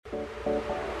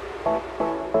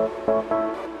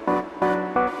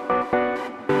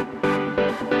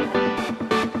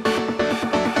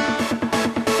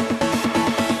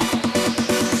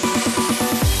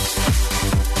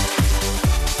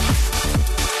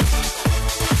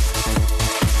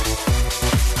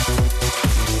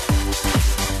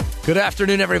Good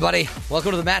afternoon, everybody.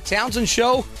 Welcome to the Matt Townsend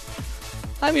Show.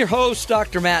 I'm your host,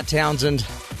 Dr. Matt Townsend,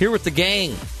 here with the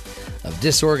gang of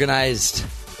disorganized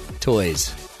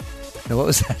toys. Now, what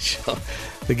was that show?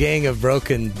 The gang of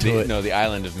broken toys. No, the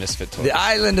Island of Misfit Toys. The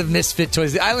Island of Misfit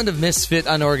Toys. The Island of Misfit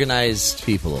Unorganized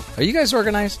People. Are you guys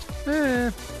organized?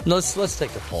 Let's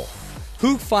take a poll.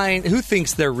 Who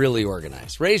thinks they're really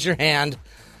organized? Raise your hand.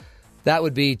 That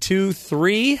would be 2,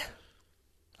 3.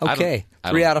 Okay,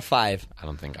 3 out of 5. I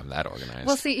don't think I'm that organized.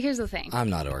 Well, see, here's the thing. I'm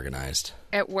not organized.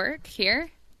 At work here,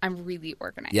 I'm really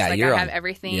organized. Yeah, I you're have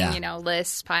everything,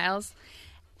 lists, piles.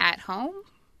 At home,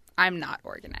 I'm not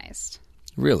organized.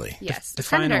 Really? Yes.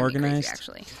 Define organized crazy,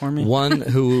 actually. for me. One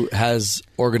who has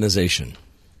organization.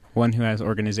 One who has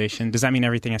organization. Does that mean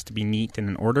everything has to be neat and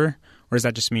in order? Or does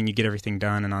that just mean you get everything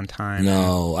done and on time?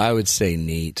 No, I would say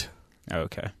neat. Oh,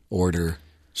 okay. Order,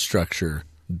 structure,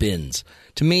 bins.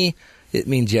 To me, it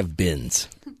means you have bins.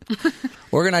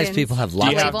 Organized Bins. people have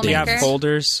lots of bins. Do you have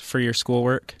folders for your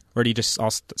schoolwork? Or do you just all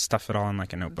stuff it all in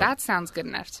like a notebook? That sounds good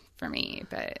enough for me,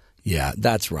 but... Yeah,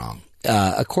 that's wrong.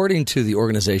 According to the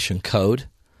organization code,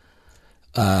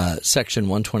 section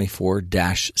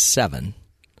 124-7,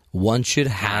 one should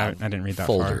have I didn't read that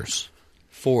folders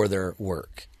for their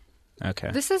work.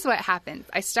 Okay. This is what happens.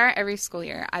 I start every school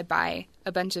year. I buy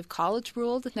a bunch of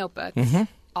college-ruled notebooks,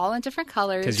 all in different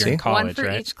colors. 'Cause you're in college, one for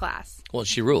right? each class. Well,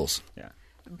 she rules. Yeah.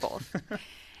 Both.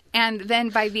 And then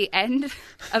by the end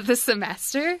of the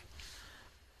semester,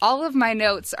 all of my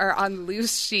notes are on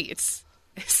loose sheets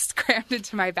crammed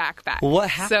into my backpack. What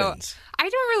happens? So I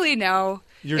don't really know.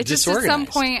 You're it's just at some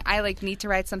disorganized. point I need to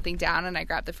write something down and I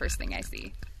grab the first thing I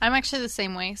see. I'm actually the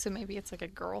same way, so maybe it's like a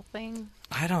girl thing.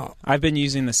 I don't. I've been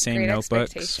using the same Great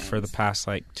notebooks expectations. for the past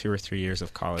 2 or 3 years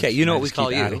of college. Okay, you know and what I we just call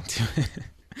keep you? adding to it.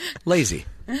 Lazy.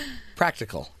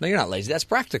 Practical. No, you're not lazy. That's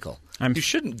practical. You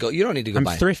shouldn't go. You don't need to go I'm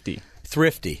buy. thrifty.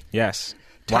 Thrifty. Yes.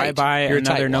 Tight. Why buy You're a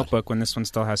another tightwad. notebook when this one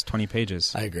still has 20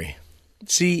 pages? I agree.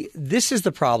 See, this is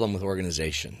the problem with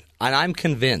organization. And I'm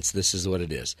convinced this is what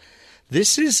it is.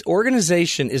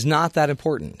 Organization is not that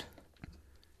important.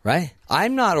 Right?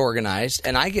 I'm not organized,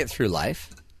 and I get through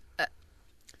life.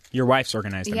 Your wife's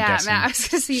organized, I'm Yeah, guessing. Matt, I was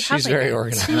going to see She's very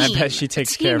organized. And I bet she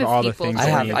takes care of all the things.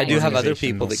 I do have other organizational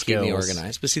people that keep me skills.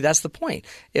 organized. But see, that's the point.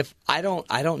 If I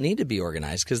don't need to be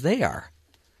organized because they are.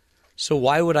 So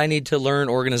why would I need to learn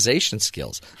organization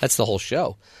skills? That's the whole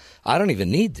show. I don't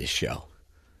even need this show.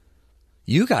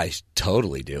 You guys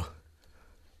totally do.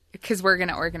 Because we're going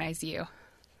to organize you.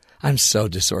 I'm so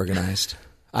disorganized.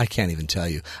 I can't even tell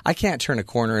you. I can't turn a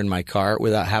corner in my car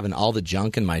without having all the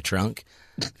junk in my trunk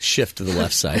shift to the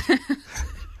left side. I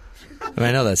mean,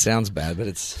 I know that sounds bad, but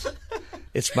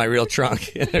it's my real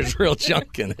trunk, and there's real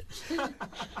junk in it.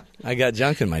 I got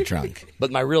junk in my trunk,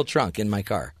 but my real trunk in my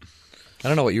car. I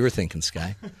don't know what you were thinking,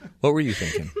 Sky. What were you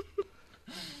thinking?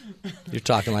 You're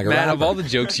talking like a Matt, rapper. of all the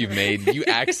jokes you've made, you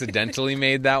accidentally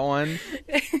made that one,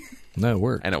 No, it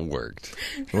worked. and it worked.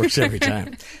 It works every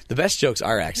time. The best jokes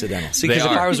are accidental. See, They because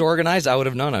if are. I was organized, I would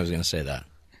have known I was going to say that.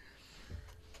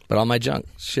 But all my junk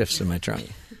shifts in my trunk.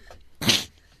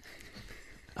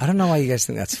 I don't know why you guys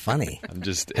think that's funny. I'm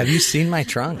just. Have you seen my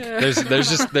trunk? There's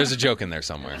a joke in there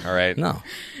somewhere. All right. No,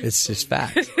 it's just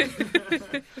fact.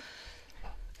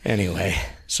 Anyway,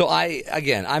 so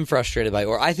I'm frustrated by,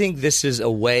 or I think this is a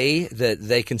way that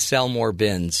they can sell more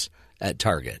bins at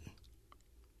Target.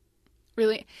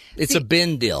 Really? It's a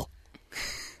bin deal.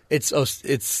 It's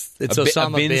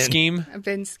Osama a bin bin scheme. A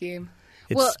bin scheme.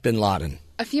 It's Well, Bin Laden.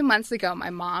 a few months ago, my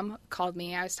mom called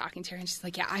me. I was talking to her, and she's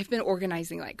like, yeah, I've been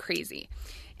organizing like crazy.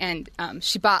 And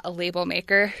she bought a label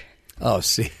maker. Oh,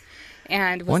 see.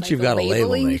 And was Once like you've got a label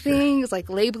labeling maker. things, like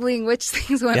labeling which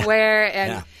things went Yeah. where.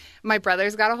 And Yeah. my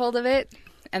brothers got a hold of it,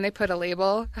 and they put a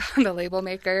label on the label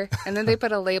maker, and then they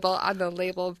put a label on the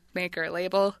label maker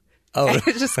label. Oh. And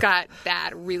it just got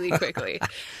bad really quickly.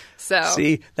 So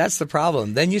See, that's the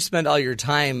problem. Then you spend all your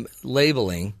time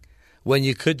labeling when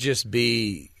you could just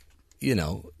be,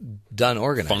 done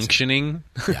organizing. Functioning.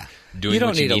 Yeah. Doing you don't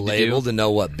what you need a need to label do. to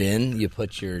know what bin you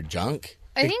put your junk.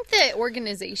 I think that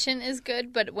organization is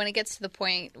good, but when it gets to the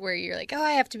point where you're like, oh,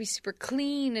 I have to be super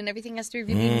clean and everything has to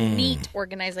be really neat,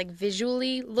 organized, like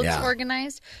visually looks Yeah.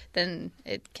 organized, then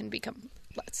it can become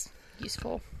less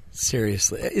useful.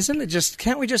 Seriously. Isn't it just,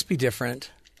 can't we just be different?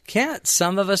 Can't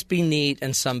some of us be neat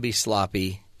and some be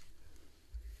sloppy?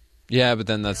 Yeah, but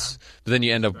then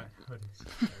you end up.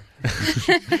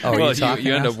 Oh, Well, talking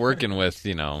you end now? up working with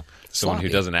someone Sloppy. who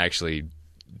doesn't actually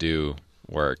do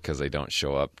work because they don't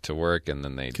show up to work, and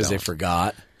then Because they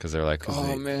forgot. because they're like, oh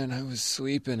they- man, I was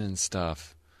sleeping and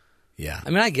stuff. Yeah. I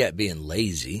mean, I get being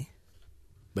lazy,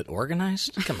 but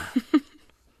organized? Come on.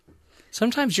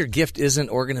 Sometimes your gift isn't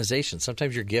organization.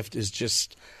 Sometimes your gift is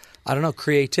just, I don't know,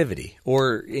 creativity.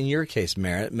 Or in your case,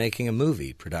 Merritt, making a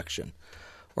movie production.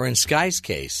 Or in Sky's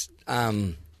case,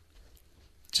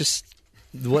 just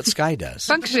what Sky does.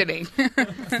 Functioning.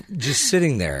 Just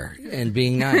sitting there and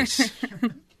being nice.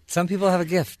 Some people have a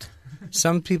gift.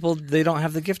 Some people, they don't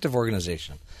have the gift of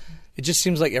organization. It just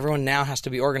seems like everyone now has to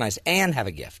be organized and have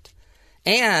a gift.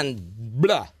 And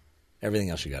blah, everything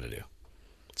else you got to do.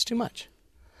 It's too much.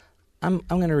 I'm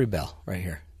going to rebel right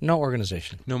here. No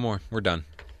organization. No more. We're done.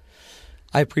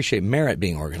 I appreciate Merritt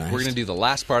being organized. We're going to do the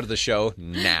last part of the show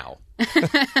now.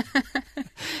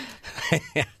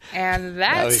 And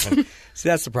that's... See,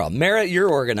 that's the problem. Merritt, you're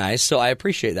organized, so I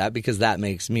appreciate that because that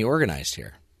makes me organized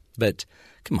here. But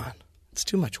come on. It's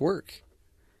too much work.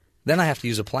 Then I have to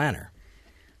use a planner.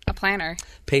 a planner.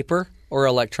 Paper or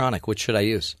electronic? Which should I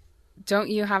use? Don't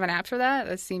you have an app for that?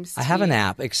 That seems to I have be... an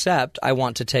app, except I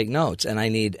want to take notes, and I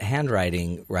need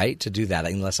handwriting, right, to do that,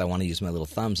 unless I want to use my little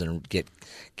thumbs and get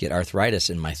arthritis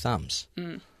in my thumbs.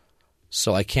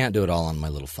 So I can't do it all on my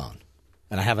little phone.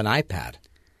 And I have an iPad.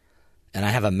 And I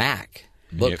have a Mac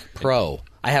Book Pro.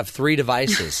 I have 3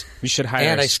 devices. You should hire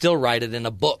and I still write it in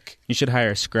a book. You should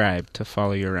hire a scribe to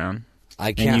follow you around.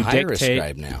 I can't you hire dictate, a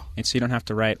scribe now. And so you don't have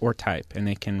to write or type, and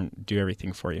they can do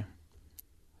everything for you.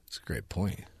 That's a great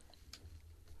point.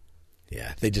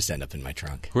 Yeah, they just end up in my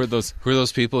trunk. Who are those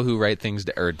people who write things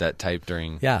or that type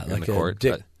during Yeah, in like the court?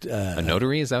 a A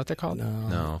notary, is that what they're called?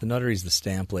 No. The notary's the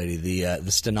stamp lady,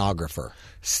 the stenographer.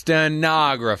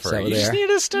 Stenographer. Is that what You they just are? need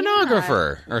a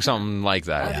stenographer or something like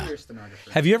that. Yeah.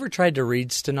 Have you ever tried to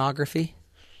read stenography?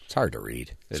 It's hard to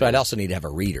read. So I'd also need to have a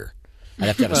reader. I'd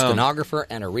have to have a stenographer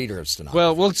and a reader of stenography.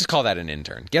 Well, we'll just call that an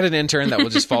intern. Get an intern that will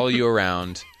just follow you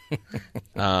around.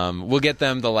 We'll get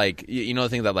them the the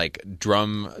thing that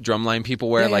drumline people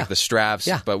wear, Yeah. the straps.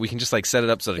 Yeah. But we can just set it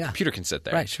up so the computer can sit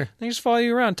there. Right, sure. They just follow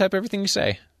you around, type everything you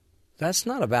say. That's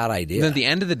not a bad idea. And then at the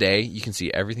end of the day, you can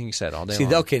see everything you said all day See,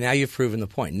 long. okay, now you've proven the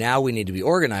point. Now we need to be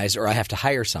organized, or I have to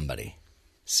hire somebody.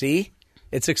 See?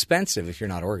 It's expensive if you're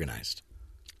not organized.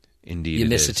 Indeed, You it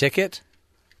miss a is. ticket,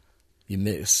 you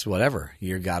miss whatever.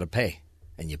 You got to pay,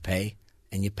 and you pay,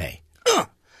 and you pay.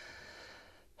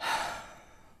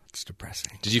 It's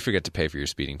depressing. Did you forget to pay for your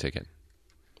speeding ticket?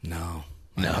 No,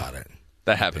 I got it.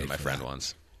 That happened to my friend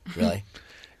once. Really?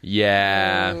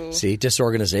 Yeah. See,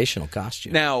 disorganization will cost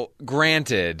you. Now,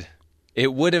 granted,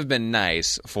 it would have been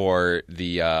nice for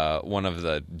the one of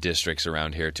the districts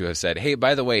around here to have said, "Hey,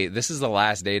 by the way, this is the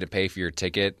last day to pay for your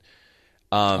ticket.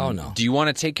 Oh, no. Do you want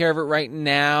to take care of it right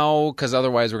now? Because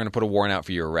otherwise, we're going to put a warrant out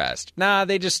for your arrest." Nah,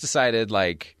 they just decided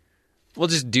we'll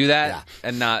just do that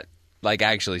and not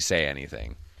actually say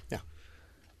anything. Yeah.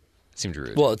 Seemed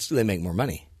rude. Well, they make more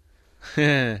money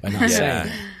by not saying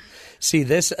it. See,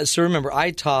 so remember, I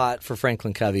taught for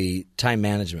Franklin Covey time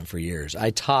management for years.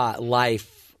 I taught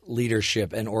life,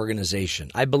 leadership, and organization.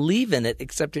 I believe in it,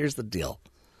 except here's the deal.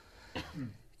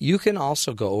 You can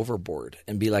also go overboard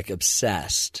and be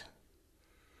obsessed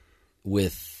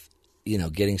with,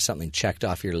 getting something checked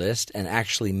off your list and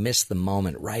actually miss the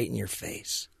moment right in your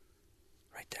face.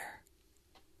 Right there.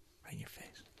 Right in your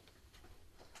face.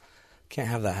 Can't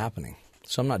have that happening.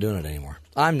 So I'm not doing it anymore.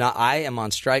 I'm not. I am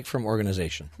on strike from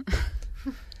organization.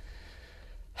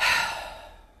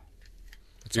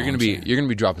 You're gonna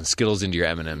be dropping Skittles into your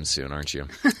M&Ms soon, aren't you?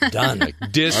 Done.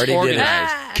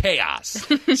 Disorganized chaos.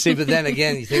 See, but then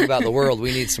again, you think about the world.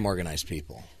 We need some organized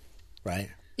people, right?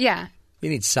 Yeah, You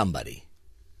need somebody.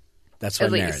 That's why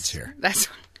at least. Merritt's here. That's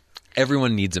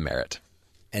Everyone needs a merit.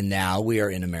 And now we are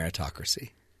in a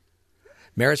meritocracy.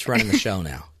 Merritt's running the show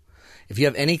now. If you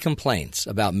have any complaints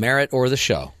about Merritt or the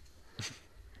show,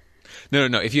 No.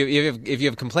 If you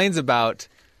have complaints about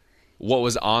what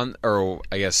was on, or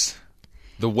I guess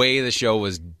the way the show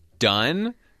was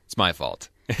done, it's my fault.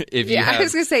 I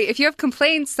was going to say, if you have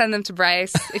complaints, send them to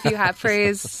Bryce. If you have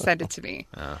praise, send it to me.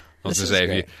 I was going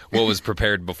to say, what was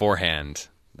prepared beforehand,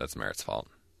 that's Merritt's fault.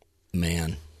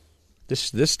 man,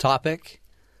 this topic,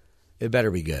 it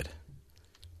better be good.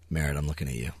 Merritt, I'm looking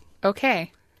at you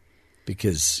Okay.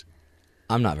 because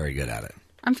I'm not very good at it.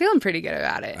 I'm feeling pretty good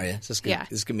about it. Are you? Is this good? Yeah.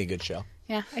 This is going to be a good show.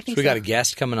 Yeah, I So think we got a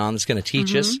guest coming on that's going to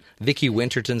teach us. Vicki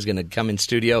Winterton's going to come in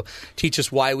studio, teach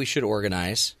us why we should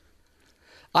organize.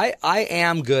 I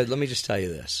am good. Let me just tell you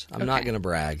this. I'm not Okay. going to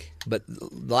brag, but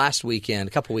last weekend,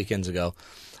 a couple weekends ago,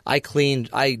 I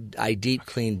deep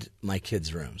cleaned my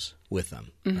kids' rooms with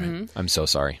them. Right? I'm so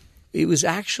sorry. It was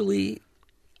actually,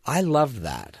 I loved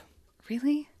that.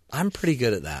 Really? I'm pretty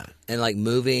good at that, and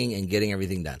moving and getting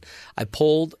everything done. I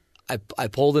pulled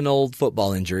an old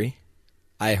football injury.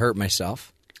 I hurt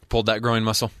myself. Pulled that groin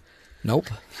muscle. Nope,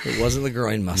 it wasn't the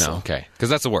groin muscle. No, okay. Because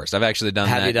that's the worst. I've actually done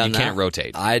Have that. you done that? Can't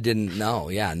rotate. I didn't know.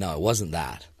 Yeah, no, it wasn't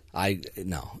that. It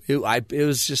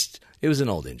was an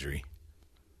old injury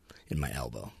in my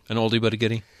elbow. An oldie but a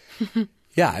goodie?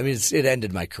 Yeah, I mean, it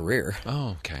ended my career.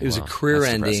 Oh, okay. It was a Well,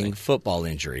 career-ending that's depressing. football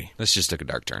injury. This just took a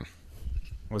dark turn.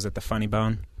 Was it the funny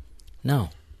bone? No.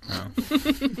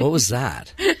 What was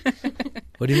that?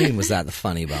 What do you mean? Was that the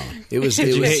funny bone? It was.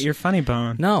 Did you hit your funny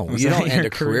bone? No, Was you that don't end your a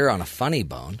career on a funny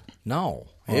bone. No,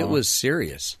 it Oh. was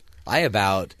serious.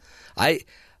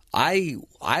 I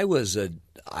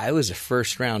was a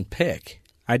first round pick.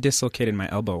 I dislocated my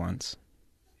elbow once.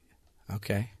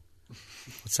 Okay,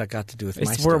 what's that got to do with my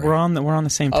It's, story? we're on the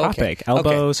same Oh, topic. okay.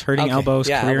 Elbows, Okay. hurting Okay. elbows,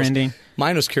 Yeah, career ending.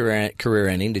 Mine was career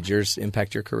ending. Did yours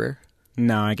impact your career?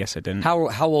 No, I guess it didn't. How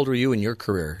old were you when your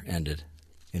career ended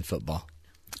in football?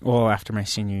 Well, after my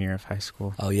senior year of high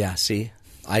school. Oh yeah, see,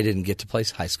 I didn't get to play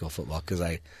high school football because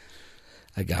I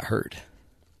got hurt.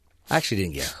 I actually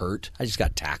didn't get hurt. I just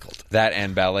got tackled. That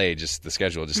and ballet, just the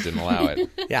schedule just didn't allow it.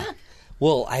 Yeah.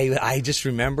 Well, I just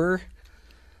remember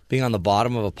being on the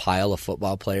bottom of a pile of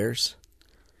football players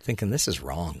thinking, this is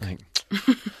wrong.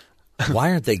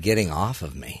 Why aren't they getting off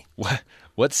of me?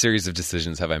 What series of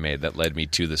decisions have I made that led me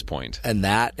to this point? And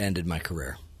that ended my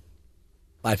career.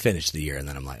 I finished the year, and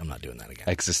then I'm like, I'm not doing that again.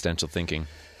 Existential thinking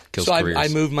kills So careers. I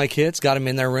moved my kids, got them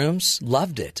in their rooms,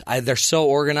 loved it. They're so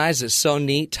organized. It's so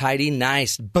neat, tidy,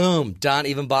 nice. Boom, done.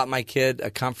 Even bought my kid a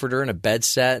comforter and a bed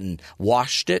set and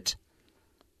washed it.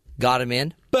 Got him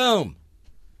in. Boom.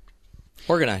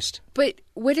 Organized. But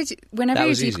whenever That you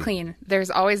was deep easy. clean,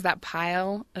 there's always that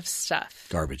pile of stuff.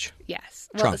 Garbage. Yes.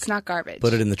 Well, Trunk. it's not garbage.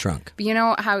 Put it in the trunk. But you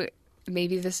know how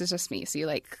maybe this is just me. So you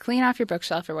like clean off your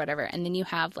bookshelf or whatever, and then you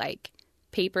have like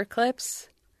paper clips,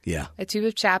 Yeah. a tube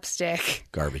of chapstick,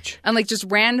 Garbage. and like just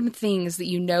random things that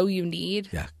you know you need,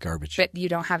 Yeah, garbage. but you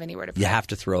don't have anywhere to put. You have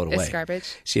to throw it away. It's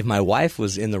garbage. See, if my wife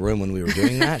was in the room when we were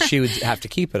doing that, she would have to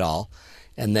keep it all.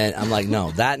 And then I'm like,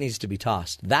 no, that needs to be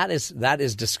tossed. That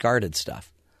is discarded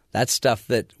stuff. That's stuff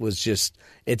that was just,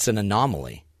 it's an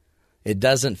anomaly. It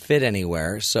doesn't fit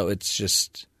anywhere, so it's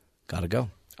just got to go.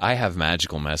 I have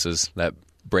magical messes that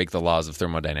break the laws of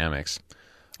thermodynamics.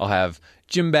 I'll have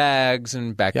gym bags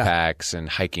and backpacks and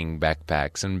hiking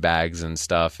backpacks and bags and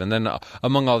stuff. And then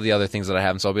among all the other things that I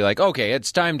have, so I'll be like, okay,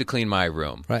 it's time to clean my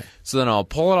room. Right. So then I'll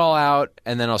pull it all out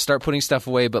and then I'll start putting stuff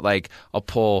away. But like I'll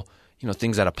pull,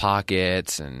 things out of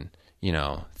pockets and,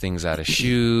 things out of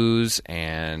shoes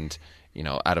and,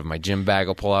 out of my gym bag,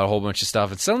 I'll pull out a whole bunch of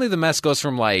stuff. And suddenly the mess goes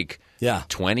from like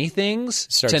 20 things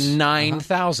to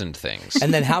 9,000 things.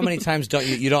 And then how many times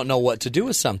you don't know what to do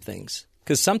with some things?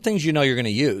 Because some things you're going to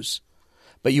use,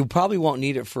 but you probably won't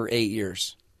need it for 8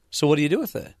 years. So what do you do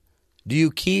with it? Do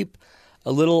you keep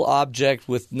a little object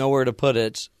with nowhere to put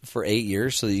it for 8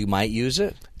 years so that you might use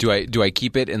it? Do I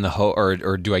keep it in the hope,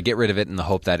 or do I get rid of it in the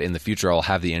hope that in the future I'll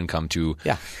have the income to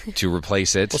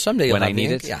replace it? Well, someday you'll when have I the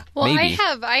need ink- it. yeah. Well, maybe.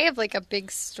 I have like a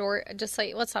big store, just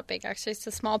like, well, it's not big actually. It's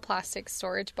a small plastic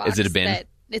storage box. Is it a bin?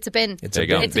 It's a bin. It's There a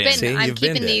you go. bin. It's a Bin. bin. See, I'm you've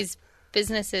binned keeping it. these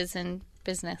businesses in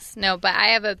business. No, but I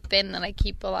have a bin that I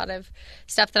keep a lot of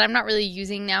stuff that I'm not really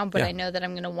using now, but Yeah. I know that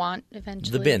I'm going to want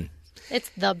eventually. The bin. It's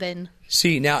the bin.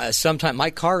 See, now sometimes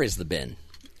my car is the bin.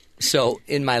 So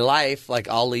in my life, like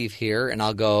I'll leave here and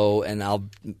I'll go and I'll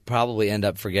probably end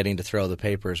up forgetting to throw the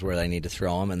papers where I need to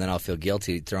throw them, and then I'll feel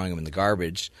guilty throwing them in the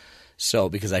garbage. So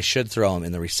because I should throw them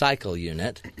in the recycle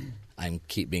unit, I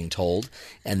keep being told,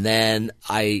 and then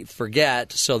I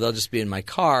forget, so they'll just be in my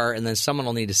car, and then someone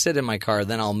will need to sit in my car.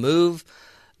 Then I'll move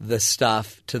the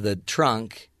stuff to the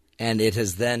trunk, and it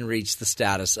has then reached the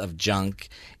status of junk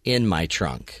in my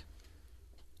trunk.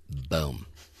 Boom.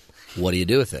 What do you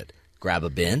do with it? Grab a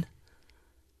bin.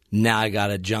 Now I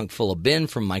got a junk full of bin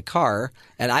from my car,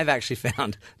 and I've actually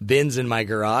found bins in my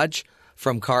garage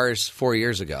from cars 4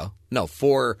 years ago. No,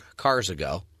 4 cars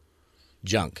ago.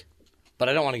 Junk. But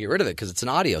I don't want to get rid of it because it's an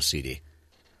audio CD.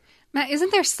 Matt,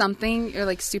 isn't there something you're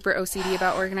like super OCD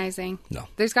about organizing? No.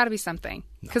 There's got to be something.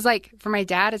 Because like for my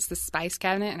dad, it's the spice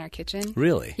cabinet in our kitchen.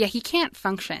 Really? Yeah, he can't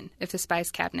function if the spice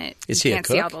cabinet Is you he a can't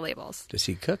see cook? all the labels. Does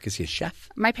he cook? Is he a chef?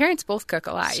 My parents both cook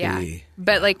a lot, yeah. See.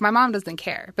 But like my mom doesn't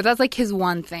care. But that's like his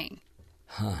one thing.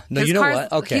 No, His you know car's-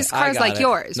 what? Okay, his I car's got like it.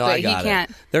 yours, no, but I he got it.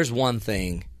 can't. There's one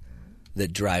thing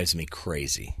that drives me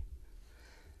crazy.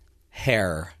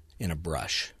 Hair in a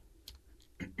brush.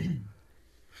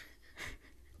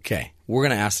 Okay, we're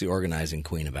going to ask the organizing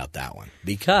queen about that one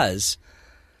because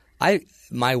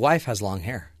my wife has long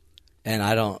hair, and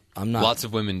I'm not. Lots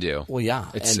of women do. Well, yeah,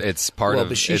 It's part of.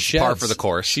 but she It's par for the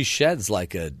course. She sheds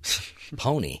like a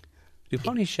pony. Do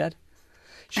ponies shed?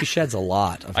 She sheds a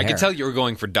lot of hair. I can tell you were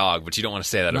going for dog, but you don't want to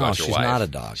say that about your wife. No, she's not a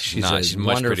dog. She's she's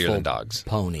much prettier than dogs.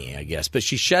 Pony, I guess. But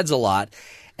she sheds a lot,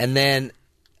 and then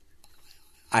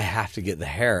I have to get the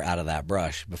hair out of that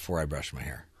brush before I brush my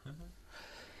hair.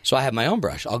 So I have my own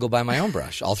brush. I'll go buy my own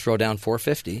brush. I'll throw down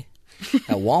 $4.50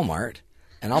 at Walmart,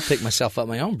 and I'll pick myself up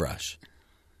my own brush.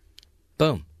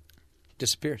 Boom.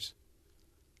 Disappears.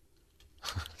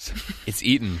 It's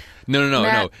eaten.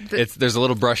 No. There's a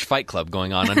little brush fight club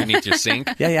going on underneath your sink.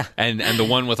 Yeah. And the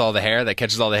one with all the hair that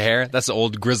catches all the hair, that's the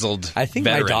old grizzled I think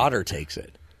veteran. my daughter takes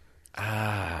it.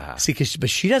 See, but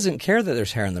she doesn't care that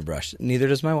there's hair in the brush. Neither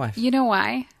does my wife. You know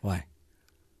why? Why?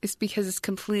 It's because it's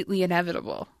completely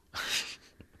inevitable.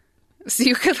 So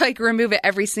you could remove it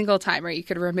every single time, or you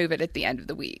could remove it at the end of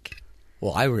the week.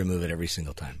 Well, I remove it every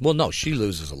single time. Well, no, she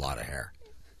loses a lot of hair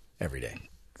every day.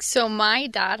 So my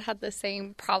dad had the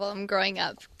same problem growing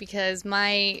up because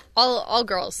all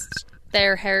girls,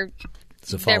 their hair,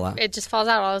 Does it fall out? it just falls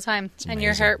out all the time, and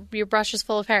your brush is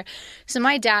full of hair. So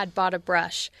my dad bought a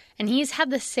brush, and he's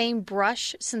had the same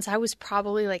brush since I was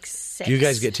probably 6. Do you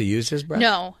guys get to use his brush?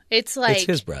 No, it's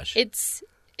his brush. It's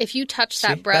if you touch See?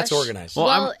 that brush, That's organized.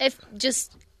 Well, if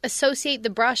just associate the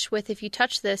brush with if you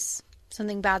touch this,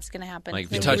 something bad's going to happen. Like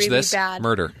if you It'll touch be really this, bad.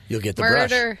 murder. You'll get the brush.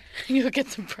 Murder. You'll get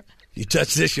the brush. You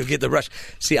touch this, you'll get the brush.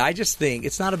 See, I just think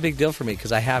it's not a big deal for me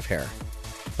because I have hair.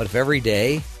 But if every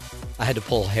day I had to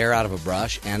pull hair out of a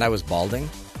brush and I was balding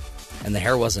and the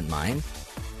hair wasn't mine,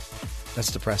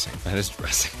 that's depressing. That is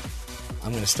depressing.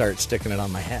 I'm going to start sticking it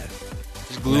on my head.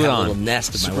 Just glue it a on. little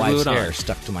nest of Super my glue wife's it on. hair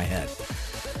stuck to my head.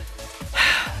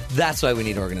 That's why we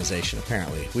need organization,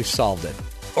 apparently. We've solved it.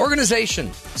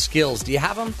 Organization skills. Do you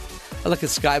have them? I look at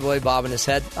Skyboy bobbing his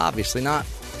head. Obviously not.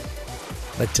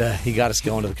 But he got us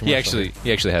going to the commercial.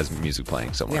 He actually has music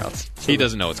playing somewhere else. He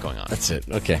doesn't know what's going on. That's it.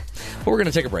 Okay. Well, we're going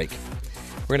to take a break.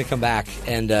 We're going to come back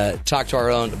and talk to our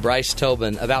own Bryce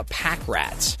Tobin about pack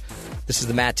rats. This is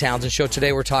the Matt Townsend Show.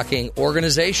 Today we're talking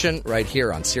organization right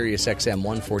here on Sirius XM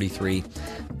 143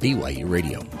 BYU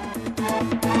Radio.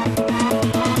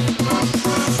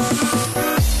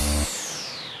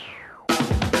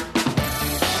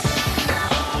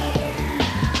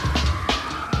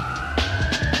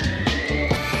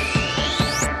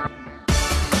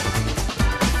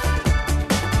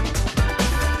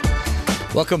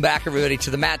 Welcome back, everybody, to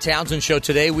the Matt Townsend Show.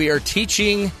 Today we are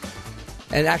teaching,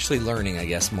 and actually learning, I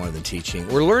guess, more than teaching.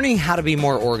 We're learning how to be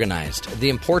more organized. The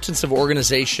importance of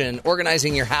organization,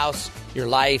 organizing your house, your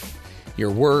life,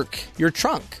 your work, your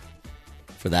trunk,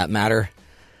 for that matter,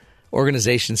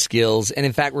 organization skills. And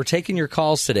in fact, we're taking your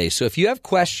calls today. So if you have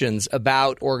questions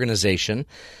about organization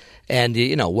and,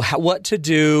 you know, what to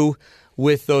do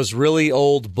with those really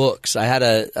old books. I had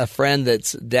a friend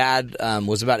that's dad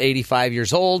was about 85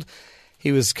 years old.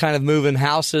 He was kind of moving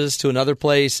houses to another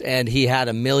place, and he had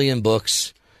 1 million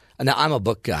books. Now, I'm a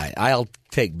book guy. I'll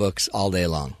take books all day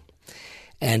long.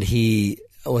 And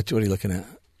what are you looking at?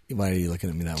 Why are you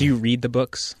looking at me that way? Do you read the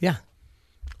books? Yeah.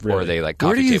 Or are they like coffee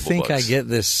Where do you table think books? I get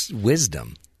this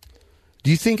wisdom?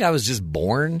 Do you think I was just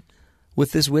born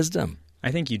with this wisdom? I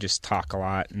think you just talk a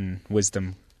lot, and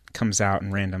wisdom comes out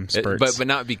in random spurts. But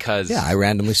not because... Yeah, I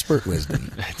randomly spurt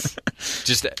wisdom.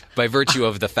 Just by virtue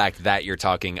of the fact that you're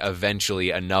talking, eventually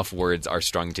enough words are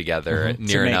strung together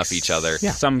near enough each other.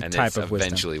 Some and type it's of wisdom.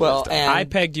 eventually Well, wisdom. and I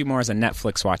pegged you more as a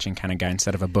Netflix watching kind of guy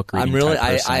instead of a book reading I'm really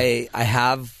type person. I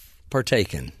have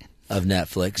partaken of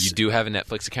Netflix. You do have a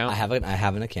Netflix account? I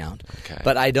have an account. Okay.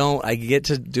 But I get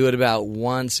to do it about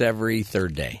once every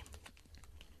third day.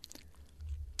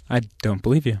 I don't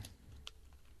believe you.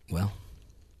 Well,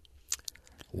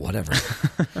 whatever.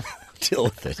 Deal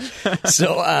with it.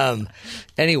 So,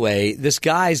 anyway, this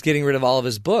guy's getting rid of all of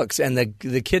his books, and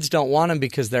the kids don't want them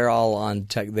because they're all on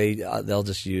tech. They'll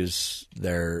just use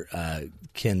their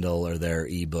Kindle or their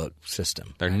ebook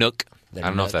system. Their Nook. Their I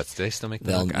don't know Nook. if they still make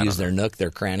the They'll Nook. use their Nook,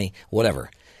 their Cranny,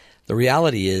 whatever. The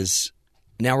reality is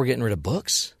now we're getting rid of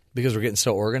books because we're getting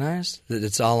so organized that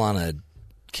it's all on a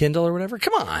Kindle or whatever.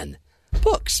 Come on.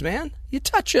 Books, man. You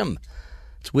touch them.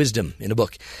 It's wisdom in a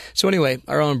book. So anyway,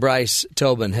 our own Bryce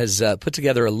Tobin has put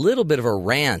together a little bit of a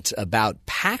rant about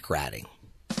pack ratting.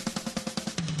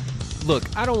 Look,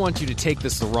 I don't want you to take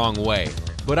this the wrong way,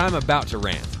 but I'm about to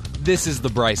rant. This is the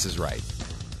Bryce is Right.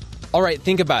 All right,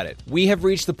 think about it. We have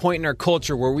reached the point in our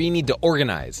culture where we need to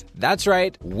organize. That's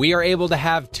right, we are able to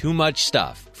have too much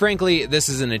stuff. Frankly, this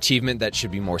is an achievement that should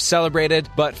be more celebrated,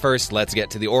 but first, let's get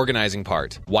to the organizing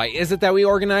part. Why is it that we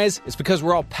organize? It's because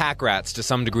we're all pack rats to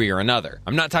some degree or another.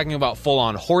 I'm not talking about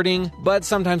full-on hoarding, but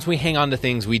sometimes we hang on to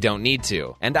things we don't need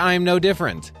to. And I'm no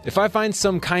different. If I find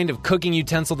some kind of cooking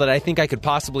utensil that I think I could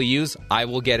possibly use, I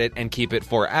will get it and keep it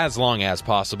for as long as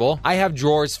possible. I have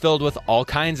drawers filled with all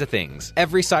kinds of things.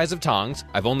 Every size of tongs.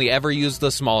 I've only ever used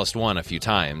the smallest one a few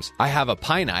times. I have a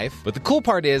pie knife, but the cool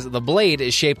part is the blade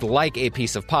is shaped like a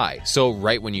piece of pie. So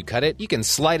right when you cut it, you can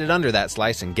slide it under that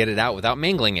slice and get it out without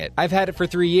mangling it. I've had it for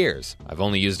 3 years. I've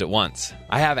only used it once.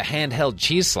 I have a handheld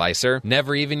cheese slicer.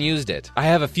 Never even used it. I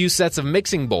have a few sets of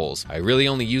mixing bowls. I really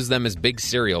only use them as big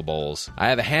cereal bowls. I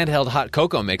have a handheld hot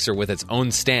cocoa mixer with its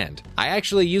own stand. I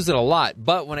actually use it a lot,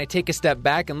 but when I take a step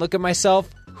back and look at myself,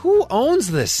 who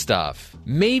owns this stuff?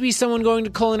 Maybe someone going to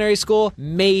culinary school?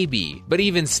 Maybe. But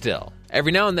even still.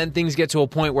 Every now and then things get to a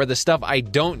point where the stuff I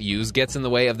don't use gets in the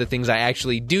way of the things I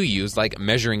actually do use, like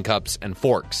measuring cups and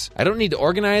forks. I don't need to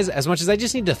organize as much as I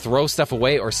just need to throw stuff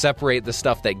away or separate the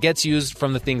stuff that gets used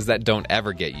from the things that don't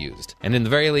ever get used. And in the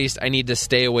very least, I need to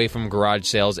stay away from garage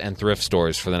sales and thrift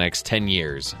stores for the next 10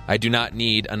 years. I do not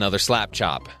need another slap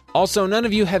chop. Also, none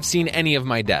of you have seen any of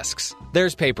my desks.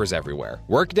 There's papers everywhere.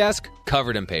 Work desk,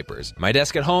 covered in papers. My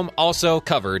desk at home, also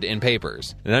covered in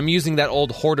papers. And I'm using that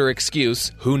old hoarder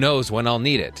excuse, who knows when I'll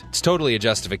need it. It's totally a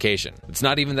justification. It's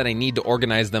not even that I need to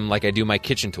organize them like I do my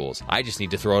kitchen tools. I just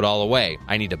need to throw it all away.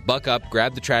 I need to buck up,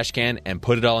 grab the trash can, and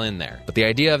put it all in there. But the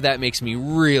idea of that makes me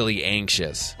really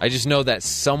anxious. I just know that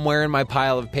somewhere in my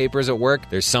pile of papers at work,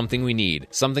 there's something we need.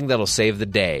 Something that'll save the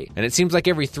day. And it seems like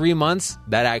every 3 months,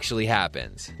 that actually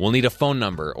happens. We'll need a phone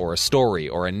number, or a story,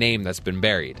 or a name that's been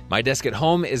buried. My desk at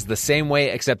home is the same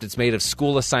way, except it's made of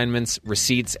school assignments,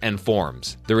 receipts, and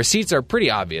forms. The receipts are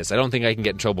pretty obvious. I don't think I can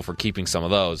get in trouble for keeping some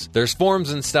of those. There's forms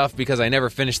and stuff because I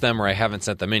never finished them or I haven't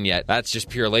sent them in yet. That's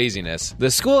just pure laziness. The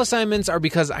school assignments are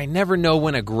because I never know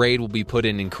when a grade will be put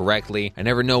in incorrectly. I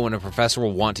never know when a professor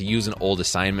will want to use an old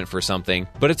assignment for something.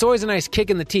 But it's always a nice kick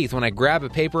in the teeth when I grab a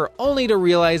paper only to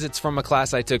realize it's from a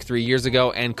class I took 3 years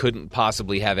ago and couldn't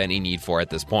possibly have any need for at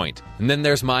this point. And then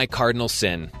there's my cardinal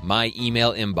sin, my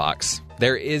email inbox.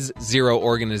 There is zero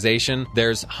organization.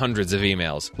 There's hundreds of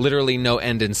emails. Literally no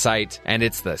end in sight, and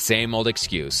it's the same old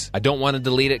excuse. I don't want to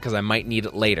delete it because I might need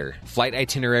it later. Flight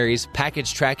itineraries,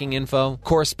 package tracking info,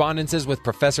 correspondences with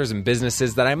professors and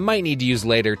businesses that I might need to use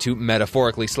later to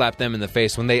metaphorically slap them in the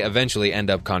face when they eventually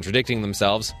end up contradicting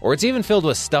themselves, or it's even filled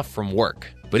with stuff from work.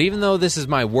 But even though this is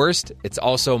my worst, it's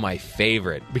also my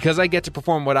favorite, because I get to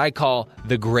perform what I call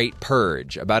the Great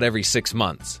Purge about every 6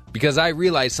 months. Because I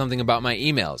realize something about my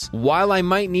emails. While I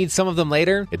might need some of them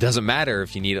later, it doesn't matter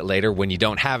if you need it later when you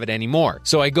don't have it anymore.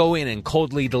 So I go in and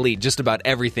coldly delete just about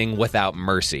everything without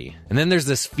mercy. And then there's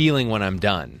this feeling when I'm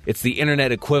done. It's the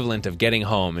internet equivalent of getting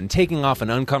home and taking off an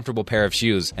uncomfortable pair of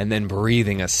shoes and then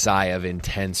breathing a sigh of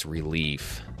intense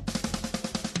relief.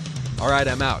 All right,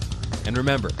 I'm out. And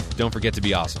remember, don't forget to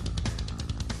be awesome.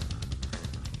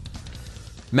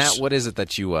 Matt, what is it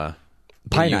that you...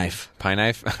 Pie knife. Pie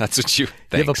knife? That's what you...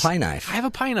 Thanks. You have a pie knife. I have a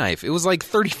pie knife. It was like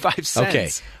 35 cents. Okay.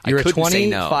 You're a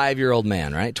 25-year-old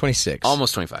man, right? 26.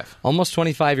 Almost 25. Almost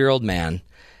 25-year-old man.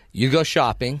 You go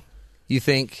shopping. You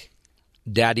think,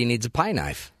 Daddy needs a pie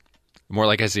knife. More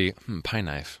like I see, pie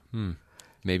knife.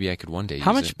 Maybe I could one day use it.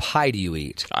 How much pie do you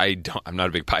eat? I'm not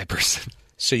a big pie person.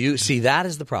 So you see, that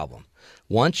is the problem.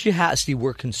 Once you have,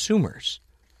 we're consumers.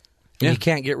 And you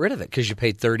can't get rid of it because you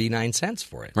paid 39 cents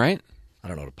for it. Right? I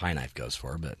don't know what a pie knife goes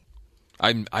for, but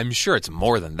I'm sure it's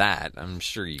more than that. I'm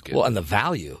sure you could. Well, and the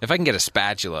value. If I can get a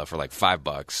spatula for like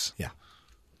 $5. Yeah.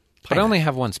 But I only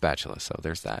have one spatula, so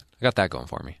there's that. I got that going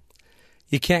for me.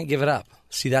 You can't give it up.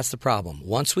 See, that's the problem.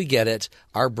 Once we get it,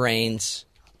 our brains,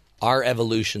 our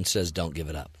evolution says don't give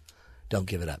it up. Don't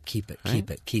give it up. Keep it. Right?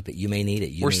 Keep it. Keep it. You may need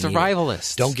it. We're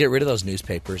survivalists. Don't get rid of those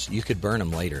newspapers. You could burn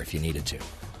them later if you needed to.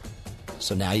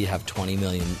 So now you have 20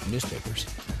 million newspapers.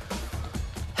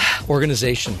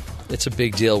 Organization. It's a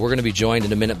big deal. We're going to be joined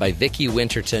in a minute by Vicki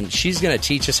Winterton. She's going to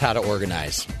teach us how to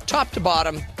organize. Top to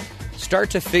bottom.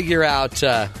 Start to figure out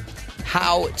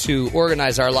how to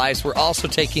organize our lives. We're also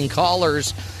taking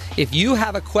callers. If you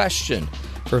have a question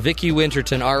for Vicki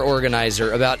Winterton, our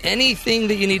organizer, about anything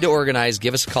that you need to organize,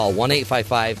 give us a call,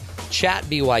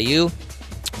 1-855-CHAT-BYU,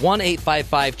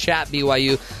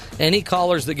 1-855-CHAT-BYU. Any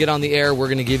callers that get on the air, we're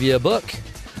going to give you a book,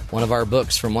 one of our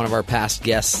books from one of our past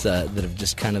guests that have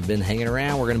just kind of been hanging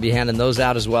around. We're going to be handing those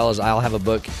out, as well as I'll have a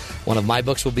book. One of my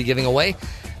books we'll be giving away.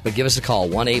 But give us a call,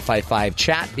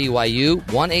 1-855-CHAT-BYU,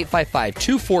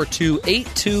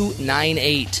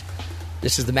 1-855-242-8298.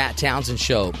 This is the Matt Townsend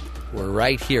Show. We're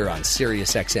right here on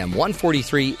Sirius XM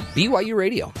 143 BYU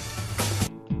Radio.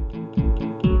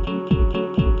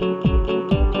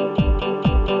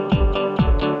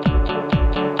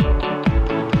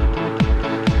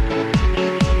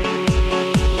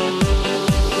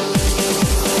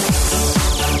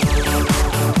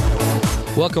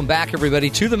 Welcome back, everybody,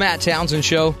 to the Matt Townsend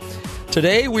Show.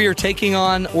 Today, we are taking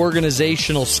on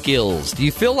organizational skills. Do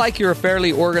you feel like you're a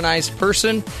fairly organized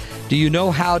person? Do you know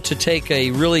how to take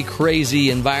a really crazy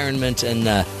environment and,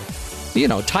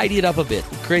 tidy it up a bit,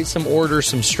 create some order,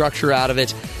 some structure out of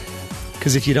it?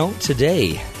 Because if you don't,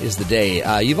 today is the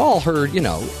day. You've all heard,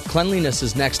 cleanliness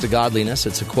is next to godliness.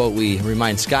 It's a quote we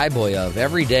remind Skyboy of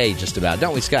every day, just about,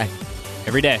 don't we, Sky?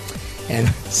 Every day. And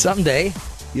someday,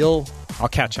 I'll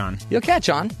catch on. You'll catch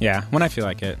on. Yeah, when I feel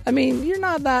like it. I mean,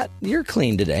 you're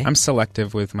clean today. I'm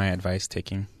selective with my advice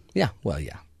taking. Yeah,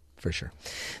 for sure.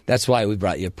 That's why we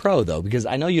brought you a pro, though, because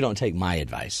I know you don't take my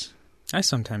advice. I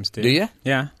sometimes do. Do you?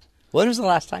 Yeah. When was the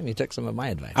last time you took some of my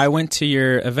advice? I went to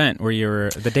your event where you were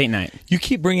the date night. You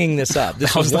keep bringing this up.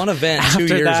 This was one event 2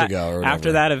 years ago. Or whatever.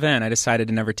 After that event, I decided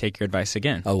to never take your advice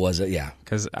again. Oh, was it? Yeah.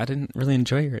 Because I didn't really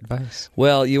enjoy your advice.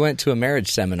 Well, you went to a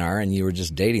marriage seminar and you were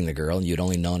just dating the girl and you'd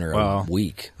only known her a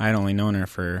week. I'd only known her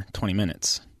for 20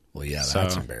 minutes. Well, yeah,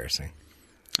 that's embarrassing.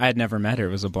 I had never met her.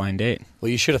 It was a blind date.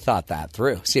 Well, you should have thought that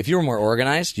through. See, if you were more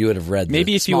organized, you would have read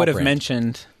Maybe if you would have print.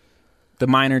 mentioned the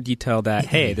minor detail that,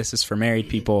 hey, this is for married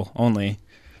people only.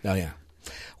 Oh, yeah.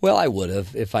 Well, I would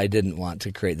have if I didn't want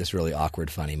to create this really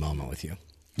awkward, funny moment with you.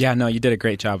 Yeah, no, you did a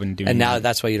great job in doing that. And now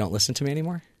that's why you don't listen to me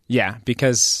anymore? Yeah,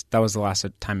 because that was the last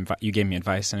time you gave me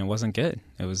advice, and it wasn't good.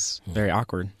 It was very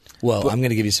awkward. Well, I'm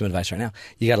going to give you some advice right now.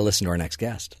 You got to listen to our next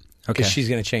guest. Okay. Because she's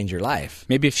going to change your life.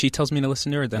 Maybe if she tells me to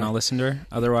listen to her, then I'll listen to her.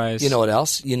 Otherwise... You know what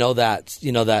else? You know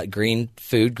that green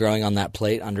food growing on that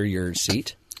plate under your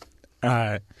seat?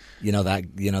 You know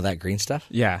that green stuff?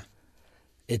 Yeah.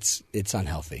 It's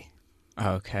unhealthy.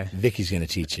 Oh, okay. Vicky's going to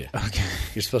teach you. Okay.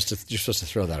 You're supposed to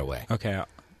throw that away. Okay.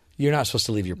 You're not supposed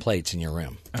to leave your plates in your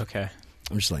room. Okay.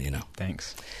 I'm just letting you know.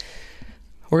 Thanks.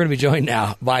 We're going to be joined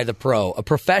now by the pro. A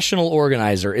professional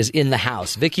organizer is in the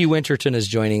house. Vicki Winterton is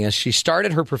joining us. She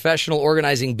started her professional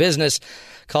organizing business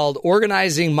called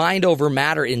Organizing Mind Over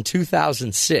Matter in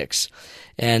 2006.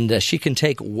 And she can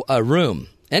take a room.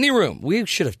 Any room. We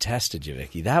should have tested you,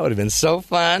 Vicki. That would have been so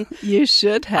fun. You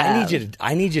should have.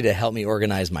 I need you to help me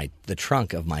organize the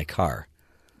trunk of my car.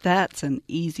 That's an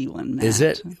easy one, Matt. Is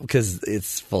it? Because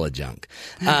it's full of junk.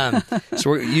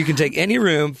 So you can take any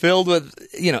room filled with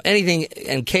anything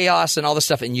and chaos and all this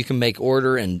stuff, and you can make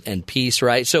order and peace.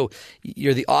 Right. So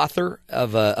you're the author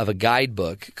of a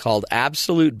guidebook called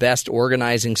Absolute Best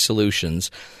Organizing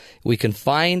Solutions. We can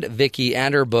find Vicki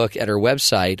and her book at her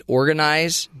website,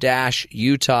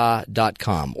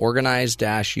 organize-utah.com.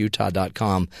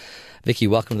 Organize-utah.com. Vicki,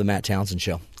 welcome to the Matt Townsend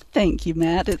Show. Thank you,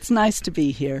 Matt. It's nice to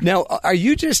be here. Now, are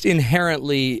you just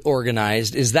inherently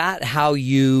organized? Is that how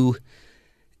you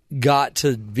got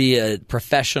to be a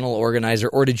professional organizer,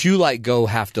 or did you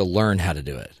have to learn how to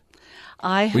do it?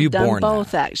 I have done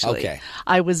both, that? actually. Okay.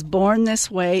 I was born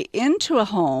this way into a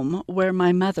home where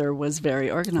my mother was very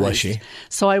organized. Was she?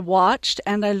 So I watched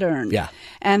and I learned. Yeah.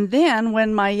 And then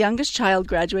when my youngest child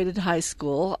graduated high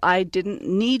school, I didn't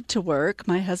need to work.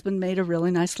 My husband made a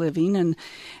really nice living,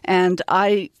 and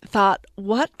I thought,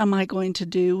 what am I going to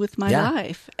do with my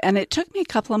life? And it took me a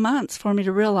couple of months for me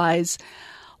to realize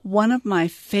one of my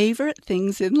favorite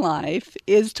things in life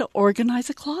is to organize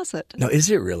a closet. No,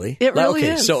 is it really? It really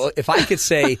is. So if I could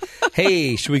say,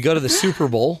 hey, should we go to the Super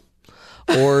Bowl?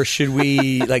 Or should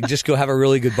we just go have a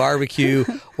really good barbecue?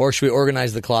 Or should we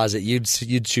organize the closet? You'd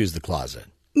choose the closet.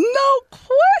 No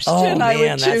question I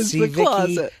would choose the Vicki,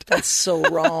 closet. That's so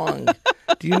wrong.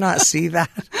 Do you not see that?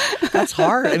 That's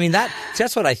hard. I mean,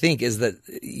 that's what I think is that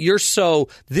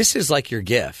this is like your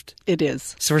gift. It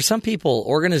is. So for some people,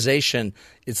 organization,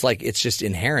 it's just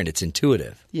inherent. It's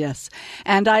intuitive. Yes.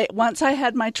 And once I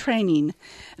had my training,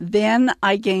 then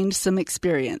I gained some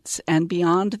experience. And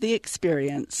beyond the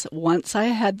experience, once I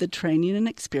had the training and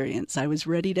experience, I was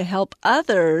ready to help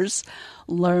others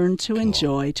learn to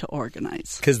enjoy to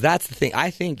organize. Because that's the thing. I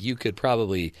think you could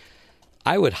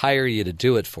I would hire you to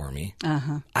do it for me.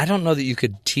 I don't know that you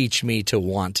could teach me to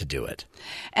want to do it.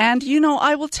 And,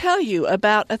 I will tell you,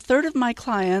 about a third of my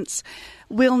clients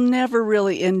will never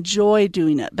really enjoy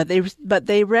doing it, but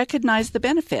they recognize the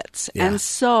benefits. Yeah. And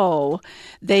so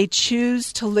they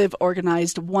choose to live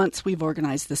organized once we've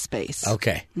organized the space.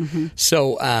 Okay.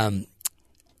 So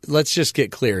let's just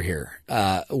get clear here.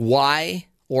 Why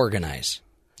organize?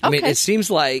 I mean, it seems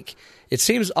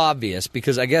obvious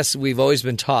because I guess we've always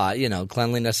been taught,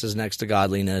 cleanliness is next to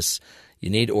godliness. You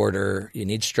need order. You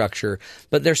need structure.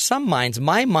 But there's some minds.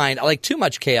 My mind, too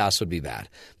much chaos would be bad.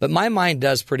 But my mind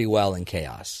does pretty well in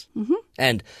chaos.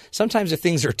 And sometimes if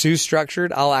things are too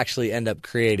structured, I'll actually end up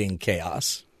creating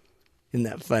chaos. Isn't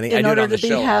that funny? In I do it order on the to be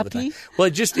show all the happy? time. Well,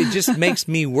 it just makes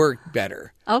me work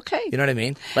better. Okay. You know what I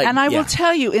mean? Like, And I yeah. will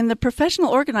tell you, in the professional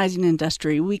organizing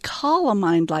industry, we call a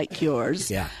mind like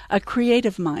yours a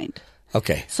creative mind.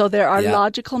 Okay. So there are Yeah.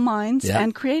 logical minds Yeah.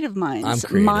 and creative minds. I'm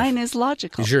creative. Mine is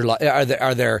logical. Are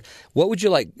there? What would you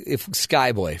like if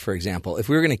Skyboy, for example, if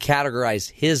we were going to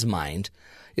categorize his mind?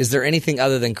 Is there anything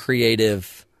other than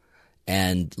creative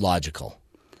and logical?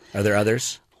 Are there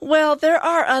others? Well, there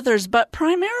are others, but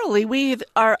primarily we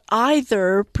are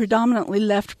either predominantly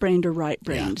left-brained or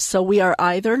right-brained. Yeah. So we are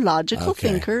either logical Okay.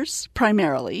 thinkers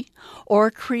primarily or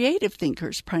creative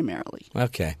thinkers primarily.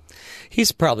 Okay.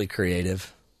 He's probably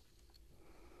creative.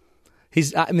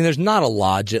 There's not a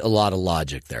lot of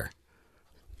logic there.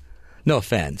 No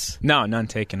offense. No, none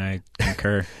taken. I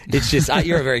concur. It's just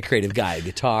you're a very creative guy.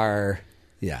 Guitar,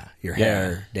 your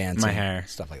hair, dancing, my hair.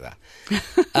 stuff like that.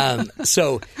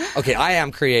 Okay, I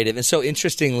am creative, and so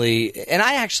interestingly, and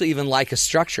I actually even like a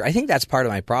structure. I think that's part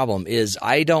of my problem is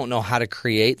I don't know how to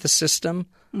create the system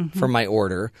for my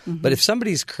order. But if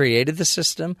somebody's created the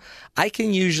system, I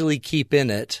can usually keep in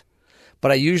it,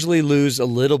 but I usually lose a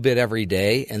little bit every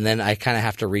day, and then I kind of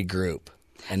have to regroup.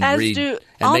 And make the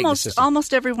system.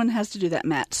 Almost everyone has to do that,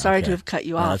 Matt. Sorry to have cut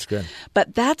you off. That's good.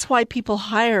 But that's why people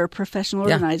hire professional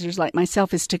organizers like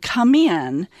myself, is to come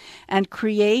in and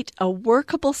create a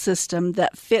workable system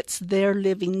that fits their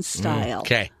living style.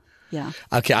 Okay. Yeah.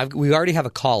 Okay, we already have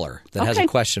a caller that has a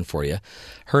question for you.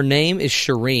 Her name is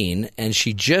Shireen, and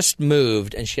she just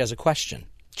moved, and she has a question.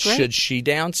 Great. Should she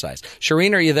downsize?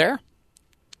 Shireen, are you there?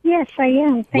 Yes, I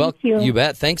am. Thank you. You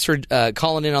bet. Thanks for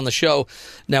calling in on the show.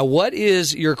 Now, what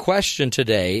is your question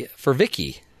today for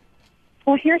Vicki?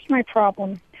 Well, here's my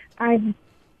problem. I've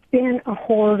been a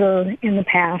hoarder in the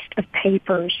past of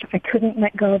papers. I couldn't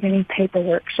let go of any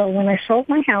paperwork. So when I sold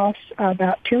my house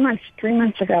about 3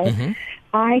 months ago,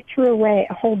 I threw away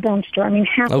a whole dumpster. I mean,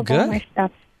 half of all my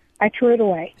stuff, I threw it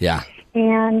away. Yeah.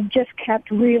 And just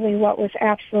kept really what was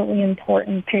absolutely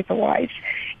important paper-wise.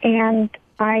 And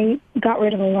I got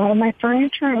rid of a lot of my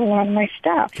furniture and a lot of my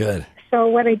stuff. Good. So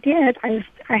what I did, I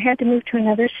had to move to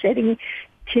another city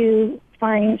to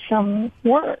find some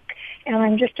work. And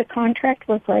I'm just a contract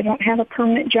worker. I don't have a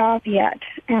permanent job yet.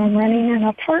 And I'm renting an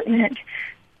apartment,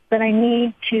 but I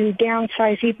need to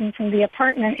downsize even from the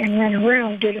apartment and rent a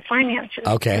room due to finances.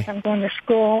 Okay. Because I'm going to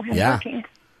school and working.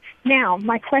 Now,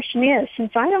 my question is,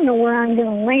 since I don't know where I'm going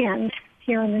to land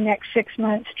here in the next 6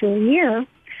 months to a year,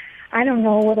 I don't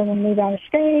know whether I'm going to move out of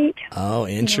state. Oh,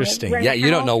 interesting. rent Yeah, a you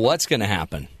don't house. know what's going to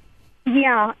happen.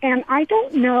 Yeah, and I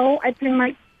don't know. I've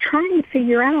been trying to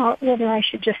figure out whether I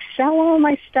should just sell all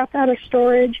my stuff out of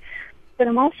storage. But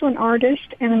I'm also an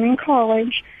artist, and I'm in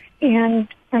college, and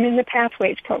I'm in the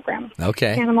Pathways program.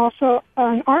 Okay. And I'm also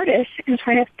an artist, and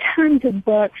so I have tons of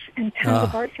books and tons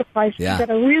of art supplies that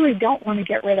I really don't want to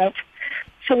get rid of.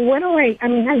 So what do I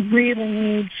really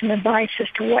need some advice as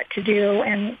to what to do,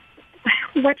 and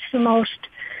what's the most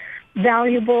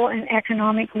valuable and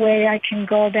economic way I can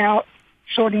go about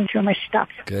sorting through my stuff.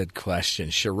 Good question,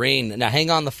 Shireen. Now hang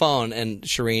on the phone, and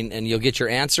Shireen, and you'll get your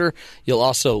answer. We'll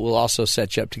also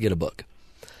set you up to get a book.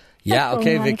 Yeah,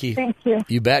 okay, Vicki. Thank you.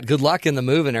 You bet. Good luck in the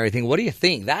move and everything. What do you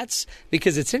think? That's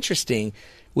because it's interesting.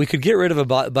 We could get rid of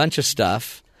a bunch of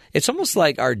stuff. It's almost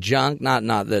like our junk. Not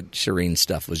that Shireen's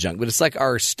stuff was junk, but it's like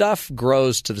our stuff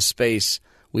grows to the space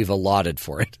we've allotted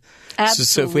for it. Absolutely.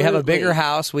 So if we have a bigger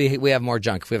house, we have more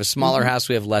junk. If we have a smaller house,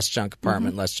 we have less junk.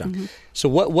 Apartment, less junk. So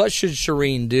what should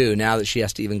Shireen do now that she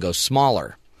has to even go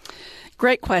smaller?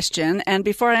 Great question. And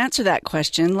before I answer that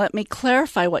question, let me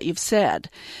clarify what you've said.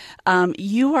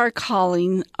 You are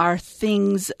calling our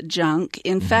things junk.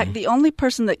 In fact, the only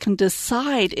person that can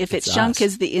decide if it's junk us.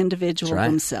 is the individual That's right.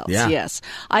 themselves. Yeah. Yes.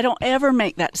 I don't ever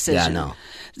make that decision. Yeah, no.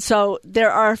 So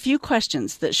there are a few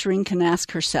questions that Shireen can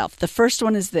ask herself. The first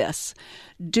one is this.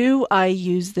 Do I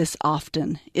use this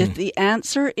often? If the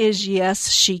answer is yes,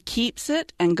 she keeps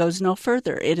it and goes no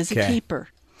further. It is a keeper.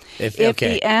 If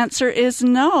the answer is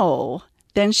no,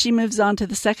 then she moves on to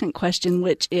the second question,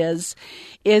 which is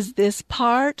this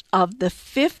part of the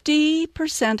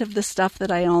 50% of the stuff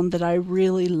that I own that I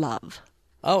really love?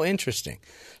 Oh, interesting.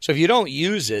 So if you don't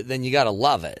use it, then you got to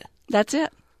love it. That's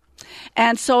it.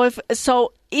 And so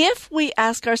if we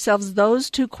ask ourselves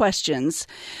those two questions,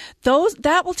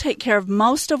 that will take care of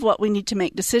most of what we need to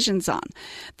make decisions on.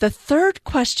 The third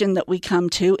question that we come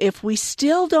to, if we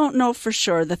still don't know for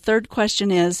sure, the third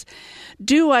question is,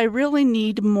 do I really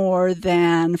need more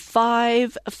than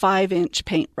 5-inch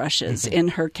paintbrushes in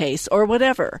her case, or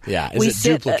whatever? Yeah, is we it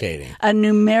set duplicating? a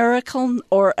numerical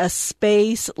or a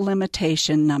space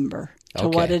limitation number. to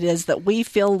what it is that we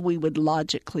feel we would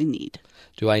logically need.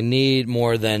 Do I need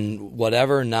more than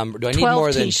whatever number? Do I need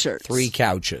more than t-shirts. 3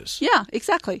 couches? Yeah,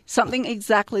 exactly. Something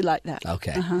exactly like that.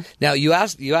 Okay. Now, you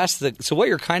asked so what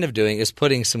you're kind of doing is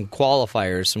putting some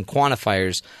qualifiers, some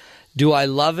quantifiers. Do I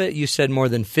love it? You said more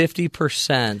than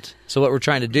 50%. So what we're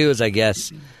trying to do is, I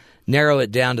guess, narrow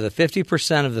it down to the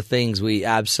 50% of the things we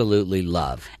absolutely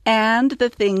love. And the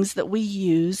things that we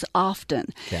use often.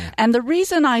 Okay. And the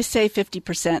reason I say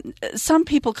 50%, some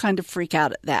people kind of freak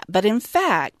out at that. But in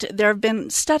fact, there have been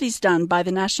studies done by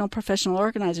the National Professional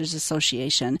Organizers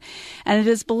Association, and it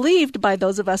is believed by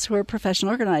those of us who are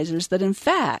professional organizers that, in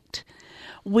fact,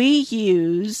 we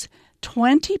use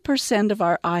 20% of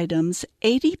our items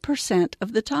 80%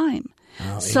 of the time.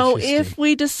 Oh, so interesting. if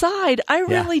we decide I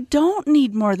really don't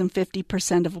need more than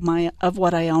 50% of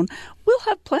what I own, we'll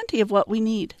have plenty of what we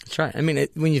need. That's right. I mean,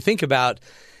 when you think about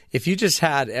if you just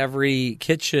had every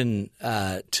kitchen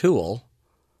tool,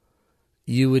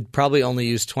 you would probably only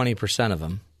use 20% of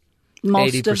them.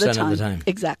 Most 80% of the time.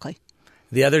 Exactly.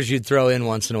 The others you'd throw in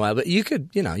once in a while, but you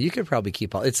could probably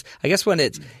keep all. It's I guess when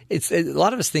it's a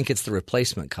lot of us think it's the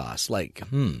replacement cost. Like,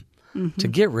 to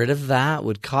get rid of that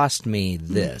would cost me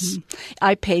this.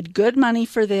 I paid good money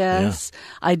for this. Yeah.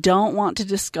 I don't want to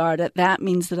discard it. That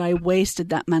means that I wasted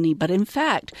that money. But in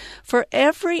fact, for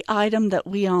every item that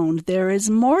we own, there is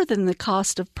more than the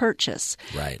cost of purchase.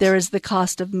 Right. There is the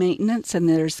cost of maintenance and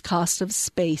there's the cost of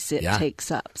space it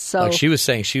takes up. So, like she was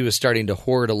saying, she was starting to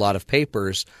hoard a lot of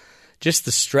papers. Just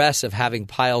the stress of having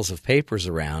piles of papers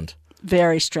around.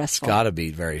 Very stressful. It's got to be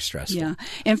very stressful. Yeah.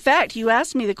 In fact, you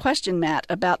asked me the question, Matt,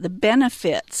 about the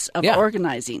benefits of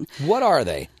organizing. What are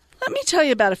they? Let me tell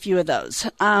you about a few of those.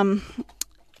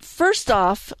 First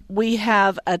off, we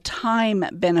have a time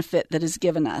benefit that is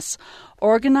given us.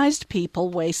 Organized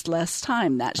people waste less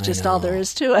time. That's just all there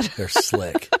is to it. They're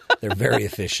slick. They're very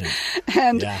efficient.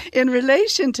 And in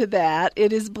relation to that,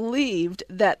 it is believed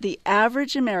that the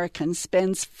average American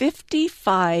spends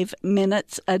 55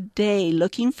 minutes a day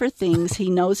looking for things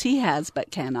he knows he has but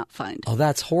cannot find. Oh,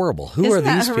 that's horrible. Who Isn't are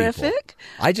these that horrific?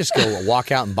 people? I just go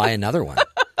walk out and buy another one.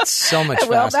 It's so much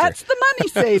faster. Well, that's the money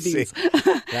savings.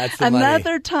 See, that's the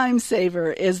Another money. time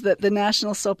saver is that the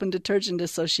National Soap and Detergent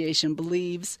Association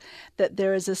believes that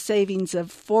there is a savings of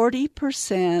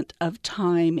 40% of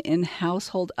time in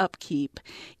household upkeep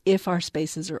if our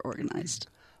spaces are organized.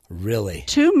 Really?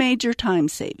 2 major time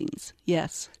savings,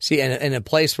 yes. See, in a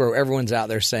place where everyone's out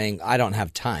there saying, I don't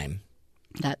have time.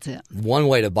 That's it. One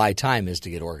way to buy time is to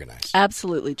get organized.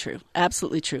 Absolutely true.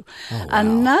 Absolutely true. Oh, wow.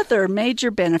 Another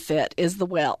major benefit is the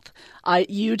wealth.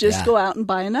 You just go out and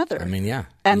buy another. I mean, yeah.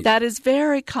 And that is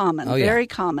very common, very yeah.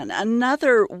 common.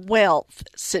 Another wealth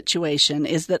situation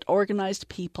is that organized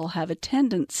people have a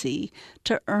tendency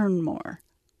to earn more.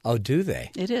 Oh, do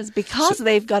they? It is because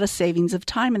they've got a savings of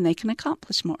time and they can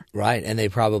accomplish more. Right. And they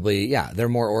probably, they're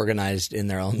more organized in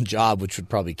their own job, which would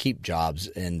probably keep jobs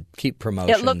and keep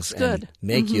promotions. It looks good. And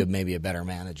make you maybe a better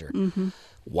manager.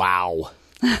 Wow.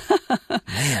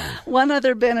 Man. One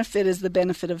other benefit is the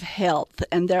benefit of health.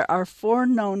 And there are 4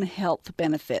 known health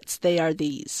benefits. They are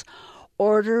these.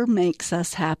 Order makes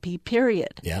us happy,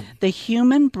 period. Yeah. The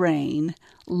human brain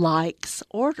likes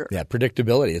order. Yeah,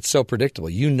 predictability. It's so predictable.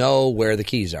 You know where the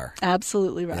keys are.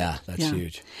 Absolutely right. Yeah, that's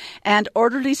huge. And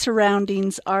orderly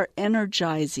surroundings are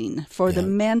energizing for the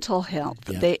mental health.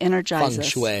 Yeah. They energize Feng us.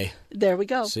 shui. There we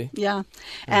go. See? Yeah.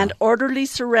 And orderly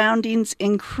surroundings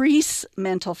increase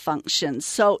mental functions.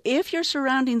 So if your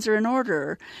surroundings are in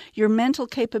order, your mental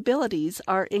capabilities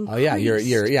are increased. Oh,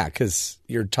 yeah. Because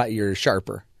you're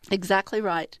sharper. Exactly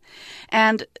right.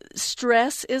 And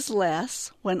stress is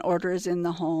less when order is in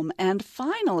the home. And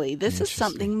finally, this is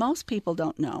something most people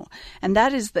don't know, and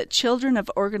that is that children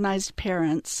of organized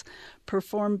parents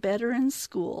perform better in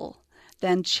school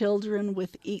than children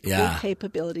with equal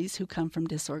capabilities who come from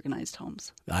disorganized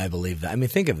homes. I believe that. I mean,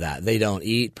 think of that. They don't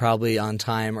eat probably on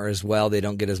time or as well. They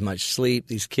don't get as much sleep,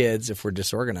 these kids, if we're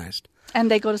disorganized. And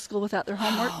they go to school without their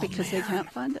homework because they can't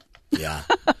find it. Yeah.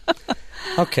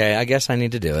 Okay, I guess I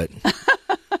need to do it.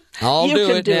 I'll You do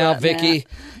can it do now, it, Vicki. Matt.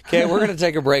 Okay, we're going to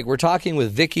take a break. We're talking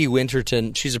with Vicki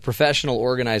Winterton. She's a professional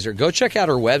organizer. Go check out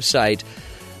her website,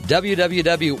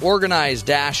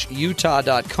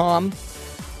 www.organize-utah.com,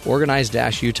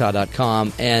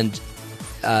 organize-utah.com, and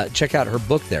check out her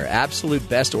book there, Absolute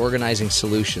Best Organizing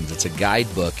Solutions. It's a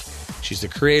guidebook. She's the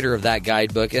creator of that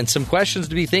guidebook. And some questions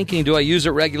to be thinking. Do I use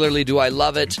it regularly? Do I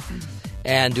love it?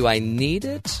 And do I need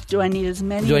it? Do I need as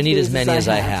many? Do I need as many as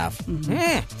I have?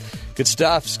 have? Good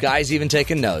stuff. Sky's even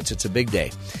taking notes. It's a big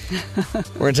day. We're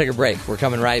going to take a break. We're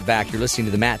coming right back. You're listening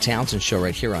to the Matt Townsend Show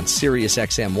right here on Sirius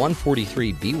XM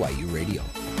 143 BYU Radio.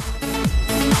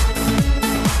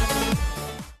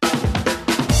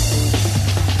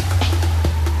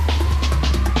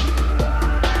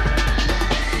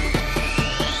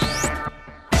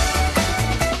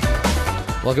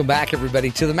 Welcome back, everybody,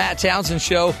 to the Matt Townsend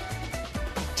Show.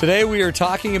 Today we are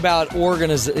talking about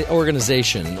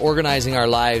organization, organizing our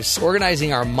lives,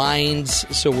 organizing our minds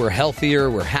so we're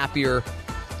healthier, we're happier,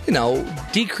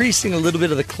 decreasing a little bit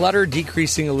of the clutter,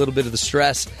 decreasing a little bit of the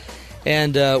stress.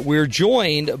 And we're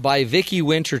joined by Vicki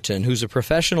Winterton, who's a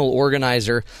professional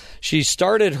organizer. She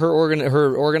started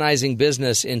her organizing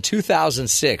business in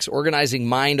 2006, organizing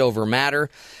Mind Over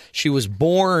Matter. She was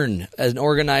born as an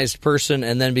organized person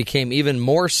and then became even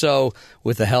more so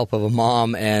with the help of a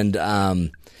mom and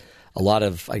a lot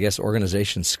of, I guess,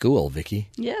 organization school, Vicki.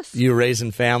 Yes. You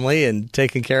raising family and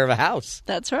taking care of a house.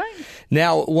 That's right.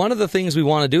 Now, one of the things we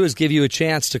want to do is give you a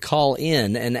chance to call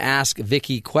in and ask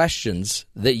Vicki questions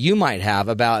that you might have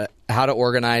about how to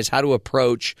organize, how to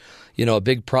approach, a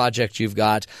big project you've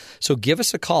got. So give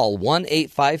us a call,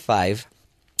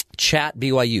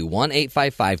 1-855-CHAT-BYU,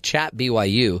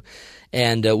 1-855-CHAT-BYU.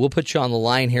 And we'll put you on the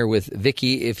line here with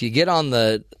Vicki. If you get on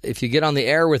the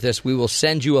air with us, we will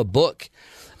send you a book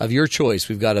of your choice.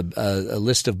 We've got a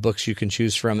list of books you can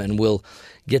choose from, and we'll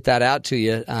get that out to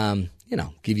you.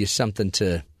 Give you some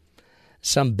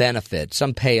benefit,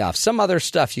 some payoff, some other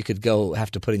stuff you could go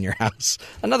have to put in your house.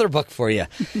 Another book for you.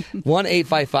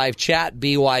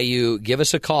 1-855-CHAT-BYU. Give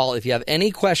us a call if you have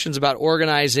any questions about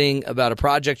organizing, about a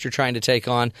project you're trying to take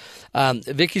on.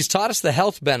 Vicki's taught us the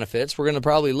health benefits. We're going to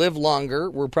probably live longer.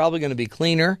 We're probably going to be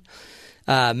cleaner.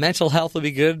 Mental health will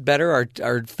be good, better.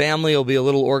 Our family will be a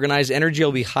little organized. Energy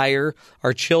will be higher.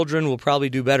 Our children will probably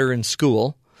do better in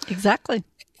school. Exactly.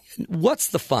 What's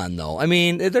the fun, though? I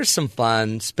mean, there's some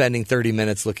fun spending 30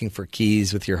 minutes looking for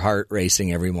keys with your heart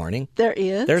racing every morning. There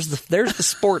is. There's the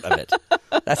sport of it.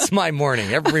 That's my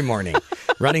morning, every morning,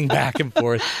 running back and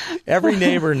forth. Every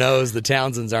neighbor knows the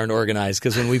Townsends aren't organized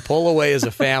because when we pull away as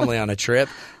a family on a trip,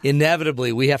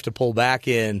 inevitably we have to pull back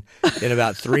in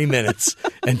about 3 minutes,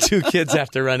 and 2 kids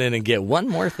have to run in and get one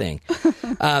more thing.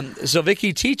 So,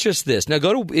 Vicki, teach us this. Now,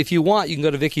 if you want, you can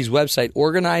go to Vicki's website,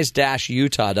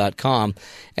 organize-utah.com,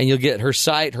 and you'll get her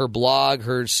site, her blog,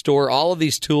 her store, all of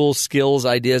these tools, skills,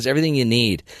 ideas, everything you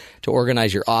need to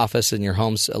organize your office and your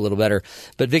homes a little better.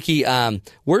 But, Vicki,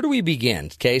 where do we begin?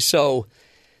 Okay, so,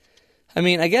 I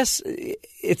mean, I guess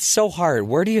it's so hard.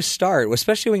 Where do you start?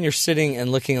 Especially when you're sitting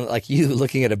and looking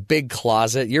at a big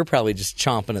closet. You're probably just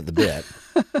chomping at the bit.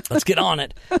 Let's get on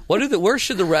it. Where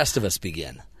should the rest of us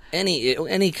begin?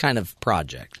 Any kind of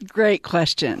project. Great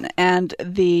question. And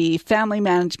the family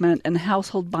management and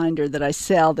household binder that I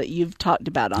sell that you've talked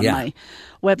about on my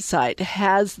website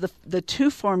has the 2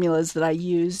 formulas that I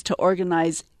use to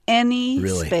organize any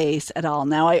space at all.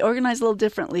 Now, I organize a little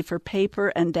differently for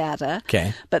paper and data,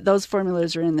 but those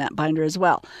formulas are in that binder as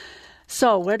well.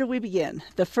 So where do we begin?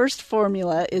 The first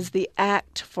formula is the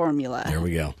ACT formula. There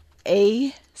we go.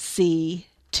 ACT.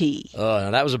 Oh,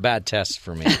 now that was a bad test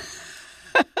for me.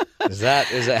 Does that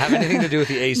have anything to do with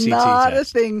the ACT Not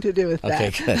test? a thing to do with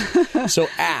that. Okay, good. So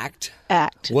ACT.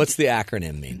 ACT. What's the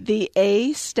acronym mean? The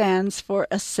A stands for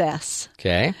assess.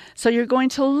 Okay. So you're going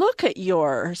to look at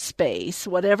your space,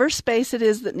 whatever space it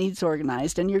is that needs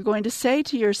organized, and you're going to say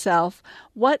to yourself,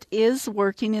 what is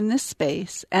working in this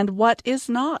space and what is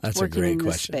not That's working in a great this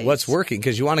question. space? What's working?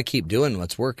 Because you want to keep doing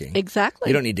what's working. Exactly.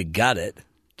 You don't need to gut it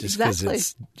just because Exactly.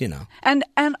 it's, And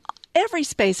every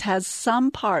space has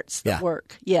some parts that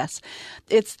work. Yes.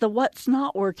 It's the what's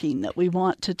not working that we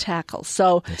want to tackle.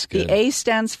 So the A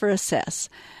stands for assess.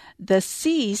 The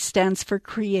C stands for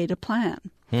create a plan.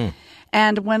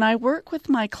 And when I work with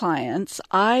my clients,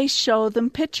 I show them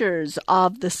pictures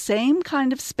of the same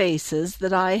kind of spaces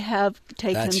that I have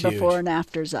taken before and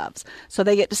afters of. So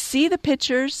they get to see the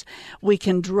pictures. We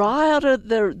can draw out of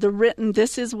the written,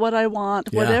 this is what I want.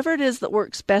 Yeah. Whatever it is that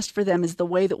works best for them is the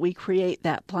way that we create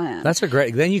that plan. That's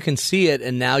then you can see it,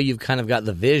 and now you've kind of got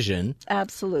the vision.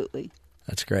 Absolutely.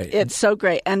 That's great. It's so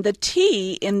great. And the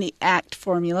T in the ACT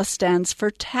formula stands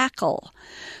for tackle.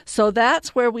 So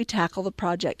that's where we tackle the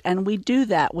project. And we do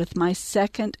that with my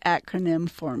second acronym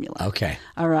formula. Okay.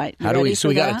 All right. How do we? So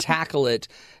we got to tackle it,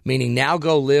 meaning now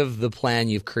go live the plan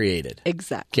you've created.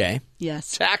 Exactly. Okay.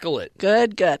 Yes. Tackle it.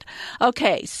 Good, good.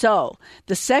 Okay. So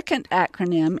the second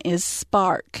acronym is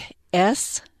SPARK.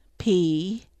 SPARK.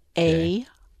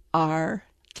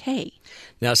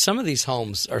 Now, some of these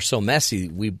homes are so messy,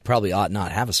 we probably ought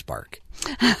not have a spark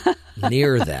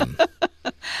near them.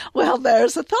 Well,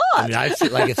 there's a thought. I mean, I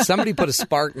feel like if somebody put a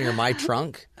spark near my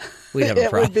trunk, we'd have a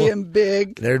problem. It would be in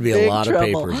big There'd be big a lot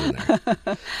trouble. of papers in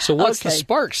there. So what's the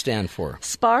SPARK stand for?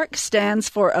 SPARK stands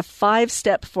for a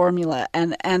 5-step formula.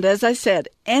 And as I said,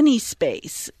 any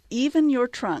space even your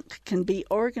trunk can be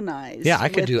organized. Yeah, I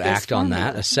could with do this act on that.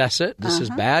 formula. Assess it. This is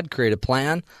bad. Create a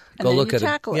plan. And then you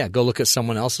tackle it. Go look at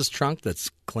someone else's trunk that's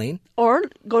clean. Or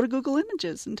go to Google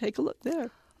Images and take a look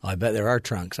there. Oh, I bet there are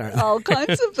trunks, aren't there? All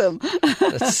kinds of them.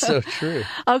 That's so true.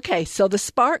 Okay, so the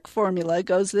Spark formula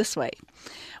goes this way.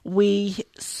 We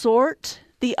sort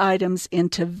the items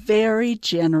into very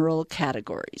general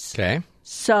categories. Okay.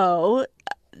 So,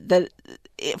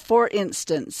 for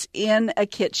instance, in a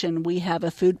kitchen, we have a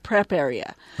food prep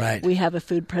area. Right. We have a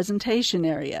food presentation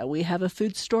area. We have a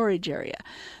food storage area.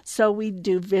 So we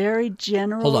do very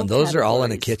general Hold on, those are all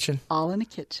in a categories. kitchen? All in a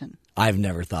kitchen. I've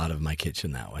never thought of my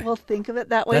kitchen that way. Well, think of it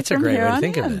that way. That's a from great here way to on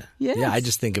think of in. it. Yes. Yeah, I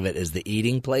just think of it as the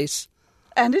eating place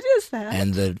And it is that.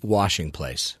 and the washing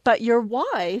place. But your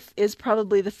wife is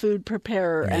probably the food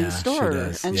preparer Yeah, and she storer.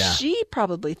 does. And Yeah. she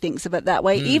probably thinks of it that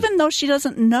way, even though she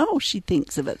doesn't know she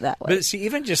thinks of it that way. But see,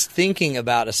 even just thinking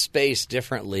about a space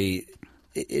differently,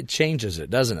 it changes it,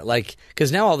 doesn't it? Like,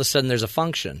 because now all of a sudden there's a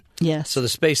function. Yes. So the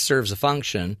space serves a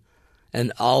function,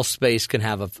 and all space can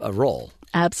have a role.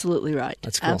 Absolutely right.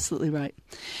 That's cool. Absolutely right.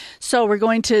 So we're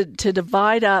going to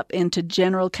divide up into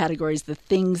general categories the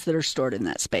things that are stored in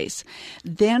that space.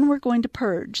 Then we're going to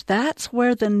purge. That's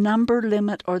where the number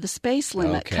limit or the space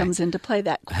limit Okay. comes into play.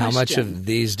 That question. How much of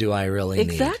these do I really need?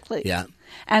 Exactly. Yeah.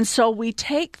 And so we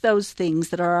take those things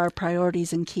that are our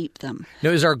priorities and keep them. Now,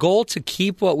 is our goal to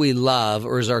keep what we love,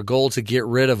 or is our goal to get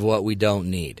rid of what we don't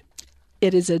need?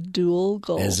 It is a dual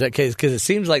goal. Is that because it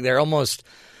seems like they're almost.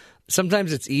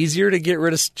 Sometimes it's easier to get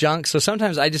rid of junk. So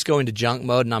sometimes I just go into junk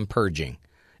mode and I'm purging.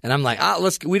 And I'm like,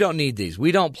 we don't need these.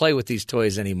 We don't play with these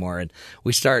toys anymore. And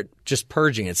we start just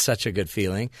purging. It's such a good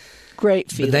feeling.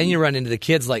 Great feeling. But then you run into the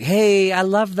kids like, hey, I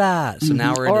love that. So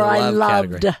now we're into Or the I love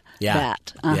loved category. Yeah.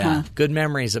 that. Yeah. Uh-huh. Good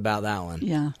memories about that one.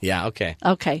 Yeah. Yeah, okay.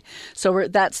 Okay, so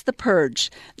that's the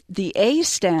purge. The A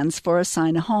stands for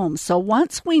assign a home. So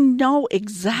once we know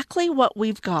exactly what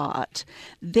we've got,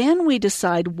 then we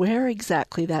decide where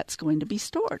exactly that's going to be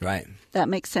stored. Right. That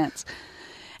makes sense.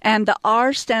 And the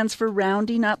R stands for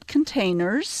rounding up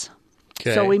containers.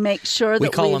 Okay. So we make sure that we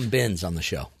call we've- them bins on the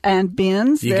show. And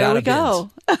bins, You there got we a go.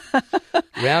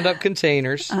 Round up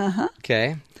containers. Uh-huh.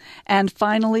 Okay. And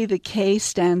finally, the K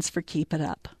stands for keep it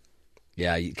up.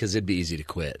 Yeah, because it'd be easy to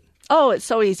quit. Oh, it's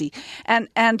so easy. And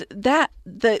that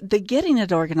the getting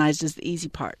it organized is the easy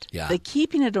part. Yeah. The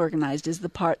keeping it organized is the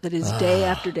part that is day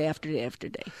after day after day after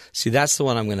day. See, that's the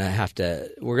one I'm going to have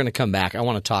to – we're going to come back. I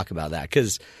want to talk about that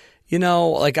because, you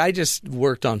know, like I just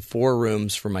worked on 4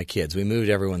 rooms for my kids. We moved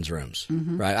everyone's rooms,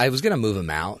 right? I was going to move them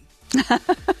out. And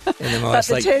then my wife's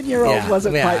the like, 10-year-old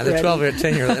wasn't quite the ready. 12 or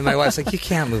 10-year-old. And my wife's like, you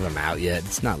can't move them out yet.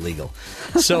 It's not legal.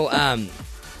 So,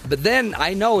 but then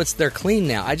I know they're clean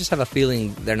now. I just have a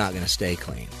feeling they're not going to stay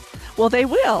clean. Well, they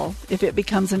will if it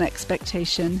becomes an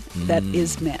expectation that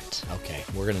is met. Okay,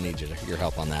 we're going to need your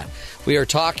help on that. We are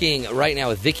talking right now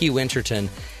with Vicki Winterton,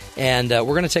 and we're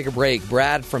going to take a break.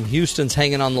 Brad from Houston's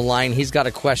hanging on the line. He's got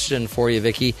a question for you,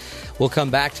 Vicki. We'll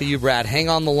come back to you, Brad. Hang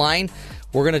on the line.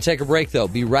 We're going to take a break, though.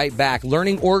 Be right back.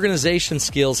 Learning organization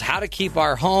skills, how to keep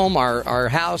our home, our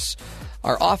house,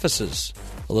 our offices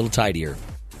a little tidier.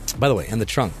 By the way, and the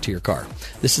trunk to your car.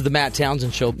 This is the Matt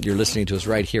Townsend Show. You're listening to us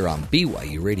right here on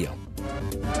BYU Radio.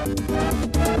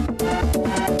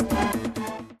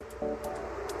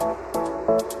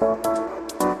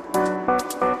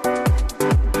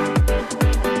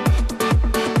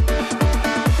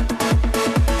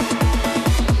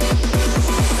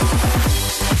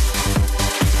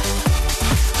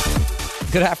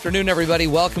 Good afternoon, everybody.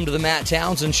 Welcome to the Matt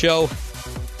Townsend Show.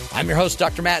 I'm your host,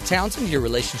 Dr. Matt Townsend, your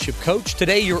relationship coach.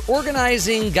 Today, your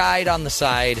organizing guide on the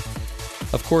side.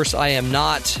 Of course, I am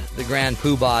not the grand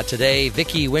poobah today.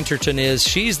 Vicki Winterton is.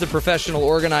 She's the professional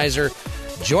organizer.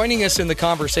 Joining us in the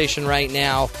conversation right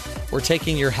now, we're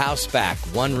taking your house back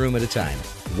one room at a time.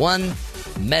 One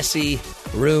messy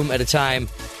room at a time.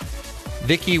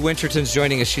 Vicki Winterton's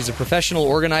joining us. She's a professional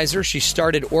organizer. She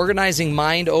started Organizing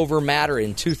Mind Over Matter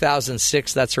in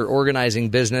 2006. That's her organizing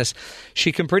business.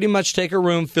 She can pretty much take a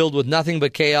room filled with nothing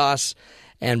but chaos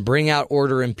and bring out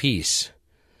order and peace.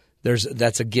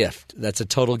 That's a gift. That's a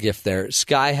total gift there.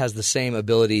 Sky has the same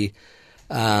ability,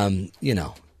 on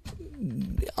the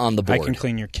board. I can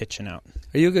clean your kitchen out.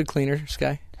 Are you a good cleaner,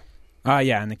 Sky?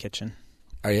 Yeah, in the kitchen.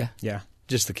 Are you? Yeah.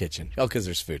 Just the kitchen. Oh, because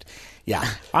there's food. Yeah.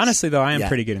 Honestly, though, I am Yeah.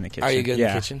 pretty good in the kitchen. Are you good in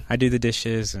the kitchen? I do the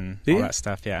dishes and Do all you? that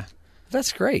stuff, yeah.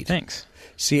 That's great. Thanks.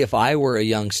 See, if I were a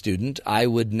young student, I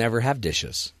would never have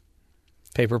dishes.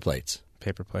 Paper plates.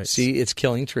 Paper plates. See, it's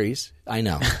killing trees. I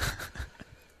know.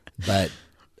 But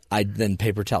then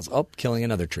paper towels. Oh, killing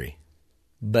another tree.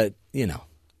 But,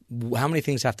 how many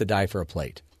things have to die for a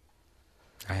plate?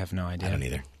 I have no idea. I don't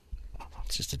either.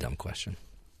 It's just a dumb question.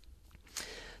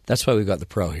 That's why we've got the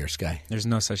pro here, Sky. There's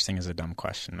no such thing as a dumb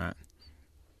question, Matt.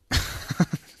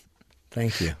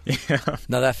 Thank you. Yeah.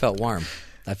 No, that felt warm.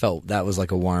 That was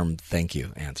like a warm thank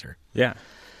you answer. Yeah.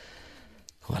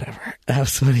 Whatever. That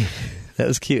was funny. That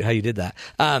was cute how you did that.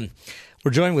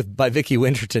 We're joined by Vicki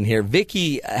Winterton here.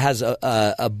 Vicki has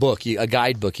a book, a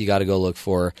guidebook you got to go look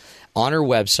for on her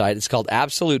website. It's called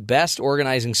Absolute Best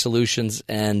Organizing Solutions.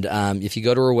 And if you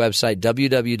go to her website,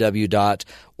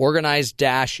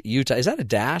 www.organize-utah. Is that a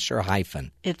dash or a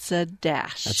hyphen? It's a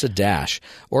dash. That's a dash.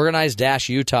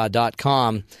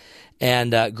 Organize-utah.com.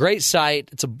 And great site.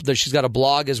 She's got a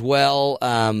blog as well,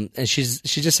 and she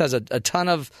just has a ton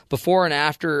of before and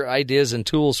after ideas and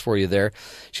tools for you there.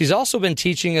 She's also been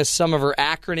teaching us some of her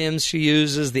acronyms she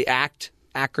uses. The ACT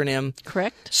acronym,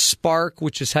 correct? SPARK,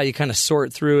 which is how you kind of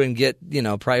sort through and get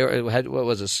what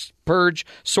was it? Purge,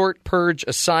 sort, purge,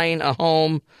 assign a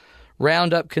home,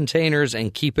 round up containers,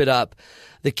 and keep it up.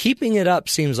 The keeping it up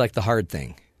seems like the hard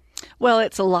thing. Well,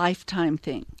 it's a lifetime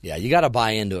thing. Yeah, you got to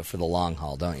buy into it for the long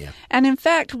haul, don't you? And in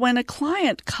fact, when a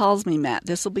client calls me, Matt,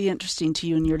 this will be interesting to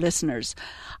you and your listeners,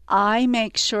 I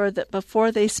make sure that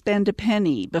before they spend a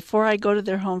penny, before I go to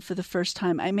their home for the first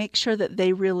time, I make sure that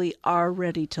they really are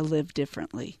ready to live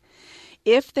differently.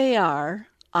 If they are,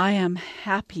 I am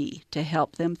happy to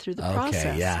help them through the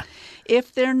process. Yeah.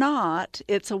 If they're not,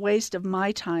 it's a waste of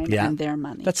my time and their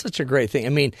money. That's such a great thing. I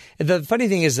mean, the funny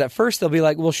thing is that first they'll be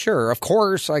like, well, sure, of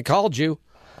course, I called you.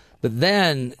 But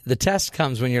then the test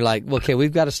comes when you're like, well, okay,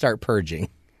 we've got to start purging.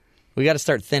 We got to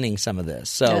start thinning some of this.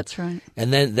 So that's right.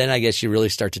 And then I guess you really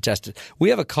start to test it. We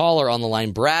have a caller on the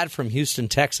line. Brad from Houston,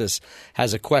 Texas,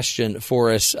 has a question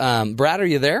for us. Brad, are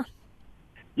you there?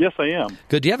 Yes, I am.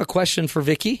 Good. Do you have a question for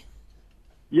Vicki?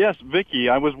 Yes, Vicki,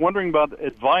 I was wondering about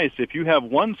advice. If you have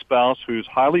one spouse who's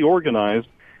highly organized,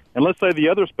 and let's say the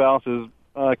other spouse is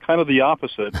kind of the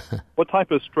opposite, what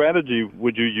type of strategy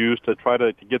would you use to try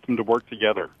to get them to work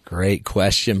together? Great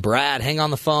question. Brad, hang on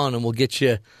the phone and we'll get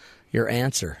you your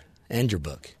answer and your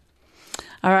book.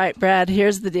 All right, Brad,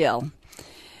 here's the deal.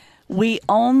 We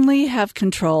only have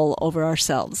control over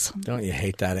ourselves. Don't you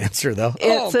hate that answer, though?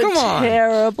 It's a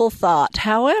terrible thought.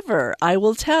 However, I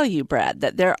will tell you, Brad,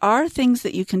 that there are things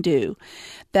that you can do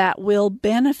that will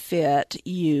benefit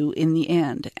you in the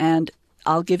end. And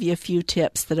I'll give you a few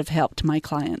tips that have helped my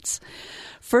clients.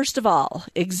 First of all,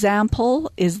 example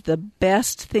is the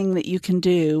best thing that you can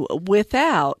do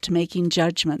without making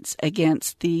judgments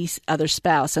against the other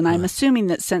spouse. And I'm assuming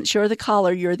that since you're the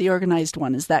caller, you're the organized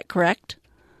one. Is that correct?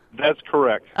 That's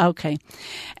correct. Okay.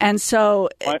 And so...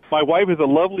 My wife is a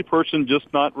lovely person, just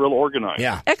not real organized.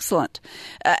 Yeah. Excellent.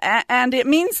 And it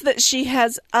means that she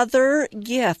has other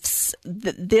gifts.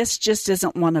 This just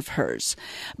isn't one of hers.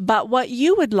 But what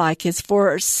you would like is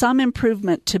for some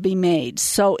improvement to be made.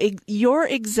 So your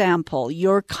example,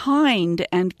 your kind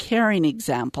and caring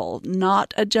example,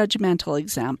 not a judgmental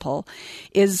example,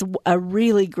 is a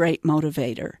really great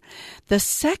motivator. The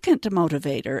second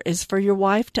motivator is for your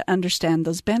wife to understand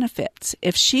those benefits.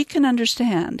 If she can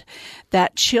understand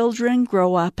that children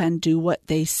grow up and do what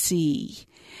they see,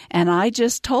 and I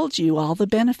just told you all the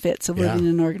benefits of living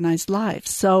an organized life.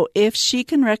 So if she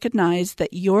can recognize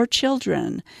that your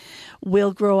children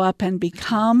will grow up and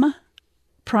become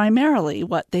primarily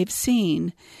what they've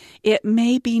seen, it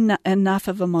may be enough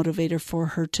of a motivator for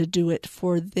her to do it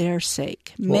for their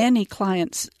sake. Well, many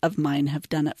clients of mine have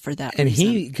done it for that reason.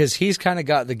 And because he's kind of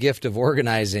got the gift of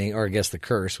organizing, or I guess the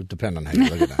curse would depend on how you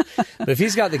look at that. But if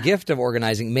he's got the gift of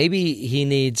organizing, maybe he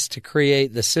needs to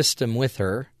create the system with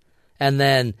her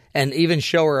and even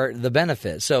show her the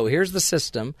benefit. So here's the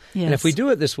system. Yes. And if we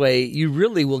do it this way, you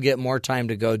really will get more time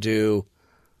to go do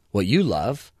what you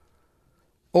love,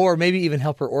 or maybe even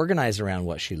help her organize around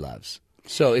what she loves.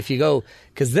 So if you go,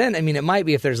 because then, I mean, it might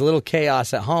be if there's a little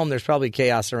chaos at home, there's probably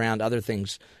chaos around other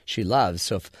things she loves.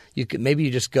 So if you could, maybe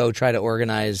you just go try to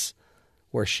organize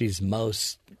where she's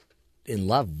most in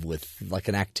love with, like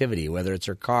an activity, whether it's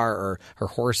her car or her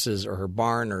horses or her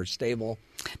barn or stable.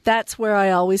 That's where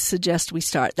I always suggest we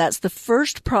start. That's the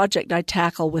first project I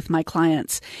tackle with my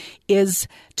clients, is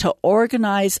to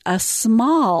organize a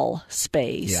small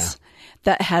space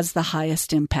that has the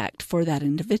highest impact for that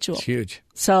individual. It's huge.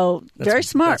 So very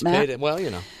smart, Matt. Well,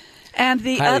 you know. And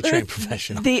the trained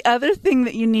professional. The other thing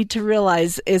that you need to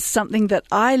realize is something that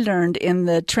I learned in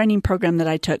the training program that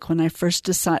I took when I first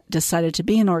decided to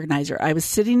be an organizer. I was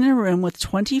sitting in a room with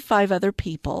 25 other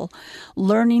people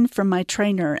learning from my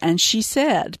trainer, and she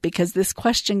said, because this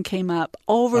question came up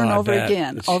over and over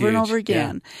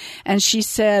again, and she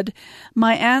said,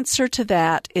 my answer to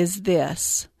that is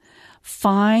this: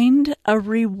 find a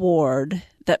reward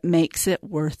that makes it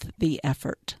worth the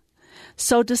effort.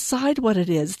 So decide what it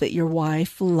is that your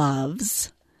wife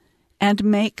loves and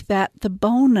make that the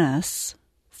bonus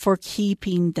for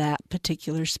keeping that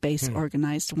particular space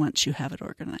organized once you have it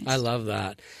organized. I love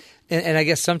that. And I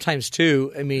guess sometimes,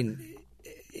 too, I mean,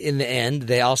 in the end,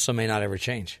 they also may not ever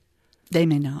change. They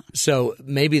may not. So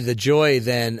maybe the joy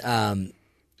then,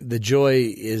 the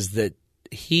joy is that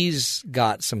he's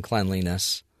got some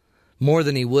cleanliness more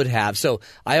than he would have. So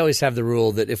I always have the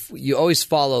rule that if you always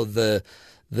follow the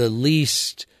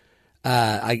least,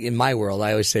 in my world,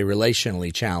 I always say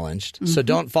relationally challenged. Mm-hmm. So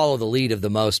don't follow the lead of the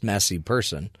most messy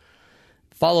person.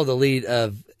 Follow the lead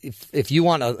of, if you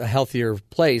want a healthier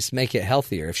place, make it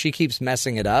healthier. If she keeps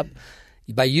messing it up,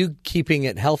 by you keeping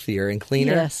it healthier and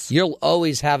cleaner, yes, you'll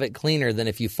always have it cleaner than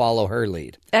if you follow her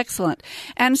lead. Excellent.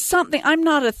 And something, I'm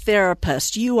not a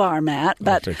therapist. You are, Matt.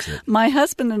 But my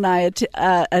husband and I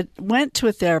went to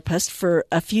a therapist for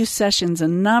a few sessions a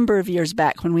number of years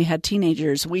back when we had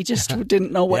teenagers. We just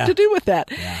didn't know what to do with that.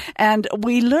 Yeah. And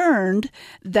we learned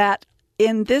that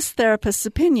in this therapist's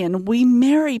opinion, we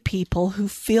marry people who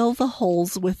fill the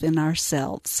holes within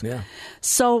ourselves. Yeah.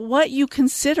 So what you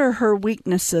consider her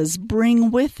weaknesses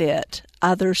bring with it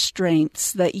other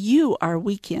strengths that you are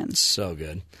weak in. So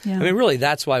good. Yeah. I mean, really,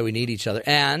 that's why we need each other.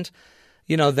 And,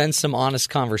 you know, then some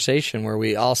honest conversation where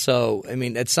we also, I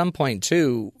mean, at some point,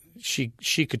 too, she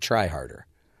could try harder.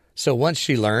 So once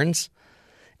she learns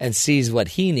and sees what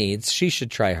he needs, she should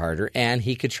try harder, and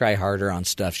he could try harder on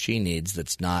stuff she needs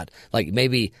that's not, like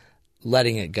maybe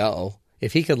letting it go.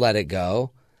 If he could let it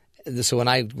go, so when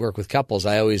I work with couples,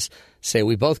 I always say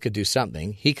we both could do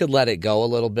something. He could let it go a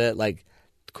little bit, like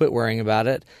quit worrying about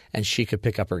it, and she could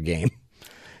pick up her game.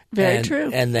 Very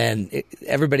true. And then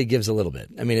everybody gives a little bit.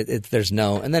 I mean, there's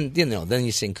no, and then, you know, then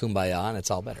you sing Kumbaya and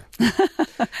it's all better. It's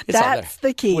all better. That's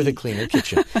the key. With a cleaner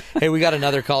kitchen. Hey, we got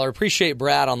another caller. Appreciate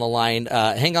Brad on the line.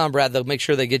 Hang on, Brad. They'll make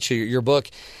sure they get you your book.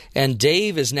 And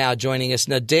Dave is now joining us.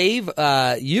 Now, Dave,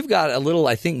 you've got a little,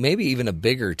 I think maybe even a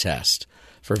bigger test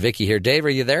for Vicki here. Dave, are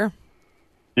you there?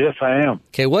 Yes, I am.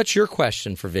 Okay, what's your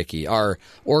question for Vicki, our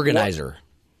organizer?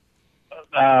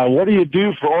 What do you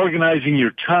do for organizing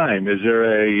your time? Is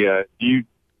there the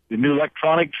new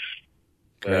electronics?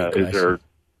 Is there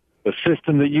a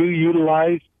system that you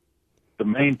utilize to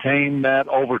maintain that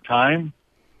over time?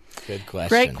 Good question.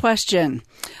 Great question.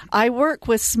 I work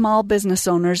with small business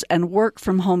owners and work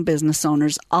from home business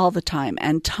owners all the time.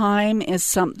 And time is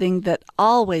something that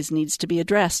always needs to be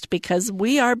addressed because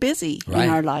we are busy in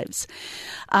our lives.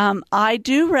 I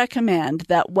do recommend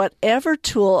that whatever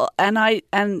tool,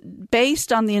 and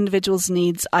based on the individual's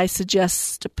needs, I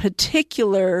suggest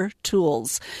particular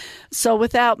tools. So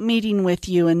without meeting with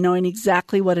you and knowing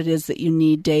exactly what it is that you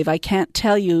need, Dave, I can't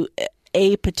tell you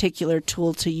a particular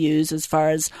tool to use as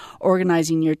far as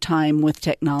organizing your time with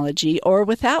technology or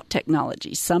without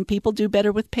technology. Some people do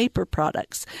better with paper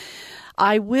products.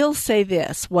 I will say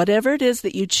this, whatever it is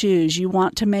that you choose, you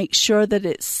want to make sure that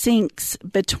it syncs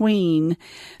between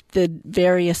the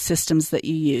various systems that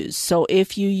you use. So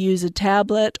if you use a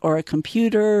tablet or a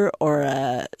computer or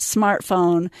a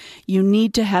smartphone, you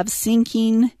need to have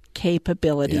syncing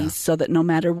capabilities so that no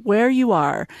matter where you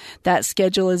are, that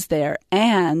schedule is there.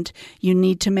 And you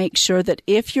need to make sure that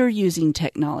if you're using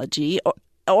technology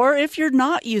or if you're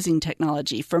not using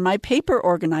technology, for my paper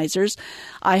organizers,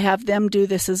 I have them do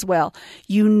this as well.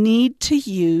 You need to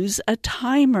use a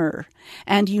timer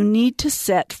and you need to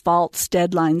set false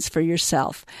deadlines for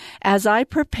yourself. As I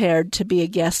prepared to be a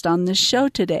guest on this show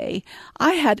today,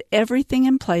 I had everything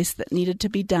in place that needed to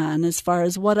be done as far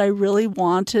as what I really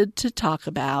wanted to talk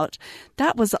about.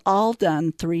 That was all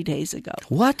done 3 days ago.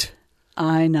 What?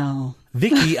 I know.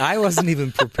 Vicki, I wasn't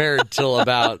even prepared till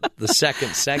about the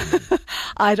second segment.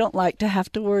 I don't like to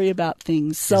have to worry about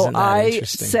things. So I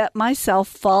set myself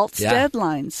false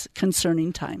deadlines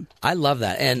concerning time. I love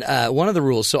that. And one of the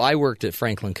rules, so I worked at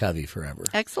Franklin Covey forever.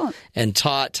 Excellent. And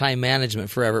taught time management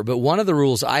forever. But one of the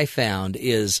rules I found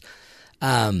is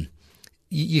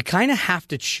you kind of have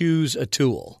to choose a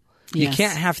tool. You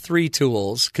can't have 3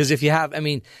 tools because if you have, I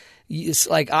mean, it's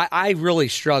like I really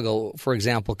struggle, for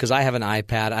example, because I have an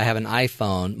iPad, I have an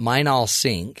iPhone, mine all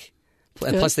sync.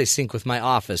 Good. Plus they sync with my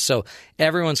Office. So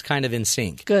everyone's kind of in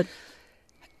sync. Good.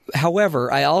 However,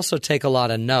 I also take a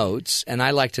lot of notes, and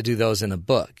I like to do those in a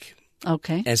book.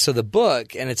 Okay. And so the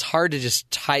book, and it's hard to just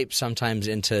type sometimes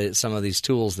into some of these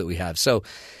tools that we have. So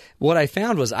what I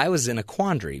found was I was in a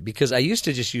quandary because I used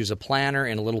to just use a planner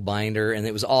and a little binder, and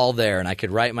it was all there, and I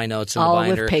could write my notes in the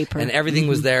binder. All with paper. And everything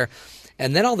was there.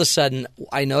 And then all of a sudden,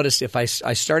 I noticed if I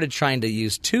started trying to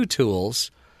use 2 tools,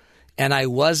 and I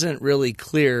wasn't really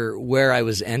clear where I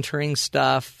was entering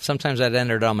stuff. Sometimes I'd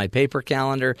enter it on my paper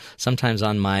calendar, sometimes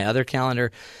on my other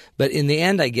calendar. But in the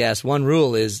end, I guess, one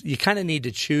rule is you kind of need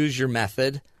to choose your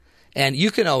method. And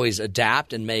you can always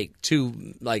adapt and make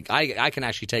I can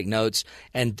actually take notes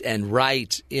and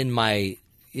write in my,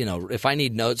 if I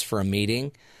need notes for a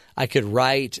meeting, I could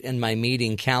write in my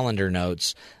meeting calendar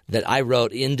notes that I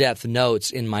wrote in-depth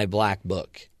notes in my black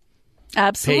book.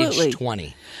 Absolutely. Page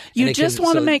 20. You just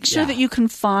want to make sure that you can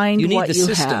find what you have. The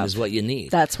system is what you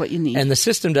need. That's what you need. And the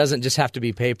system doesn't just have to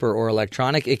be paper or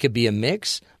electronic. It could be a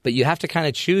mix, but you have to kind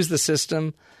of choose the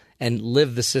system and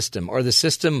live the system, or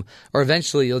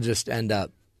eventually you'll just end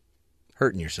up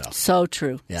hurting yourself. So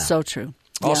true. Yeah. So true.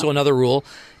 Also, another rule,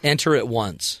 enter it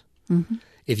once. Mm-hmm.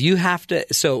 If you have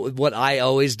to, so what I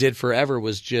always did forever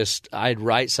was I'd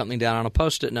write something down on a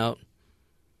Post-it note,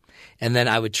 and then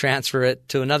I would transfer it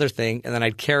to another thing, and then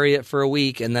I'd carry it for a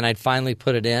week, and then I'd finally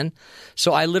put it in.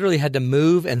 So I literally had to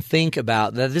move and think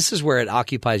about that. This is where it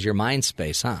occupies your mind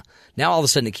space, huh? Now all of a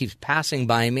sudden it keeps passing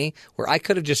by me, where I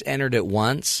could have just entered it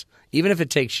once. Even if it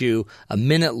takes you a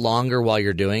minute longer while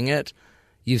you're doing it,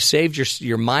 you've saved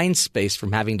your mind space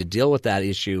from having to deal with that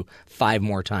issue 5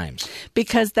 more times.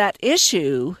 Because that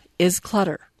issue is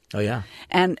clutter. Oh, yeah.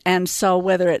 And so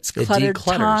whether it's cluttered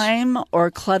time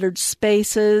or cluttered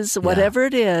spaces, whatever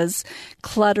it is,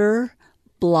 clutter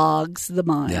blogs the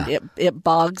mind. Yeah. It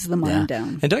bogs the mind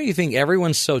down. And don't you think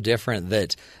everyone's so different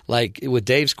that, like with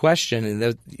Dave's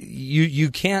question,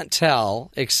 you can't tell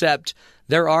except –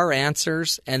 there are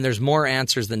answers, and there's more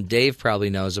answers than Dave probably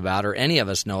knows about or any of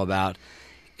us know about.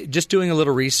 Just doing a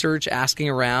little research, asking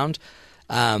around.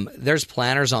 There's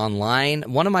planners online.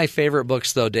 One of my favorite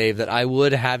books, though, Dave, that I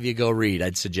would have you go read,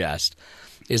 I'd suggest,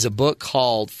 is a book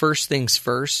called First Things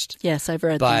First. Yes, I've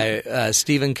read that. By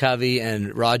Stephen Covey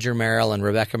and Roger Merrill and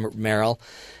Rebecca Merrill.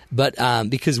 But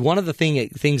because one of the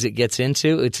things it gets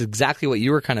into, it's exactly what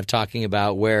you were kind of talking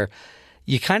about, where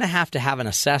you kind of have to have an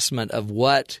assessment of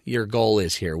what your goal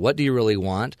is here. What do you really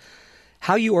want?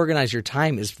 How you organize your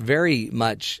time is very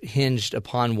much hinged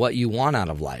upon what you want out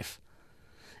of life.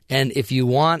 And if you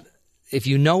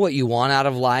know what you want out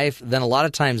of life, then a lot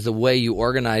of times the way you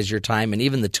organize your time and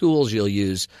even the tools you'll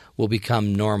use will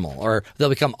become normal, or they'll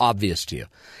become obvious to you.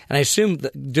 And I assume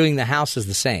that doing the house is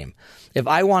the same. If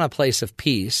I want a place of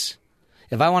peace,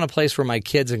 if I want a place where my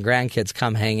kids and grandkids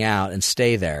come hang out and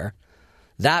stay there,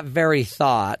 that very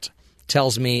thought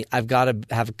tells me I've got to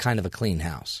have kind of a clean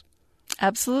house.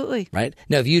 Absolutely. Right?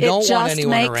 Now, if you don't want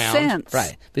anyone around, sense.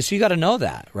 right? But so you got to know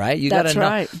that, right? You got to know.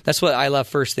 Right. That's what I love.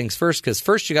 First things first, because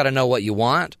first you got to know what you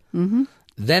want. Mm-hmm.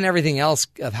 Then everything else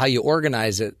of how you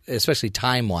organize it, especially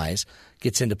time wise,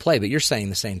 gets into play. But you're saying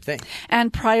the same thing.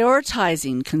 And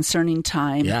prioritizing concerning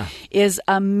time is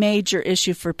a major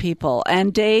issue for people.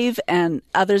 And Dave and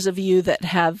others of you that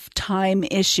have time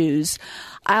issues,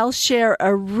 I'll share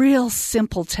a real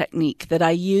simple technique that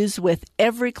I use with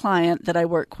every client that I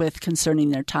work with concerning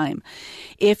their time.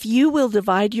 If you will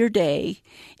divide your day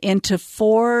into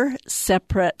 4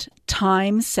 separate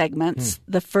time segments,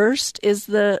 the first is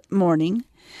the morning,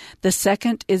 the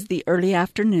second is the early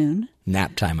afternoon.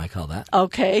 Nap time, I call that.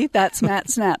 Okay, that's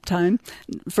Matt's nap time.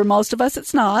 For most of us,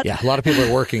 it's not. Yeah, a lot of people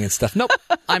are working and stuff. Nope,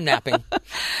 I'm napping.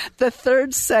 The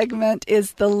third segment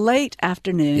is the late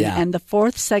afternoon, and the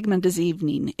fourth segment is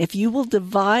evening. If you will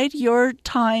divide your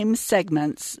time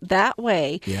segments that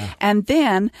way, and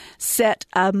then set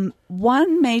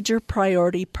one major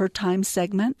priority per time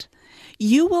segment,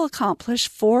 you will accomplish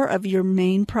 4 of your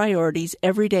main priorities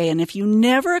every day. And if you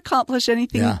never accomplish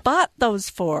anything but those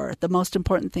 4, the most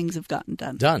important things have gotten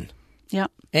done. Done. Yeah.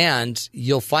 And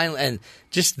you'll finally, and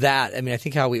just that, I mean, I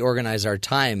think how we organize our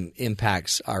time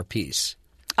impacts our peace.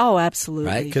 Oh, absolutely.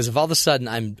 Right? Because if all of a sudden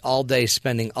I'm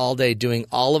spending all day doing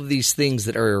all of these things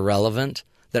that are irrelevant,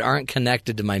 that aren't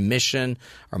connected to my mission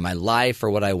or my life or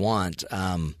what I want,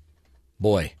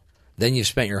 boy, then you've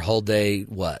spent your whole day,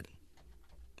 what?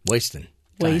 Wasting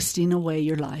away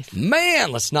your life.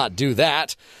 Man, let's not do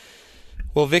that.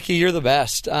 Well, Vicki, you're the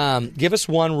best. Give us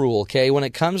one rule, okay? When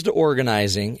it comes to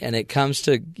organizing and it comes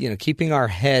to keeping our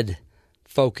head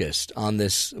focused on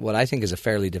this, what I think is a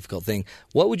fairly difficult thing,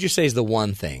 what would you say is the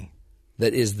one thing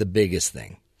that is the biggest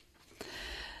thing?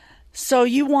 So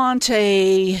you want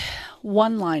a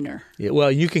one-liner. Yeah,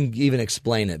 well, you can even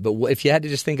explain it, but if you had to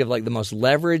just think of like the most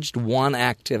leveraged one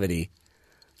activity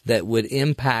that would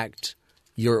impact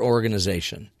your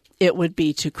organization, it would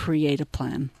be to create a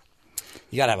plan.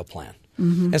 You got to have a plan.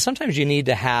 Mm-hmm. And sometimes you need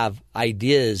to have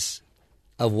ideas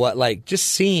of what, like just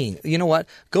seeing, you know what?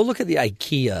 Go look at the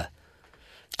IKEA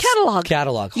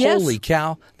catalog. Yes. Holy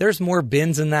cow. There's more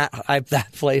bins in that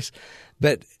place.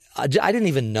 But I didn't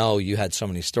even know you had so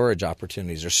many storage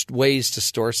opportunities or ways to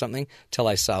store something till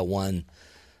I saw one.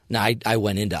 Now, I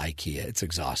went into IKEA. It's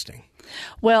exhausting.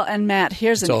 Well, and Matt,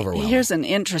 here's an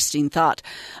interesting thought.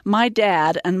 My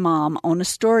dad and Mom own a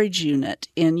storage unit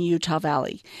in Utah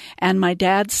Valley, and my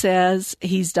dad says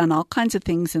he's done all kinds of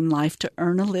things in life to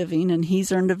earn a living, and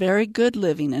he's earned a very good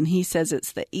living, and he says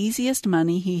it's the easiest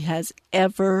money he has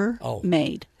ever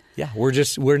made. Yeah,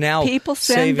 we're now people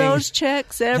send saving. Those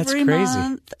checks every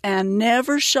month and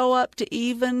never show up to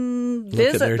even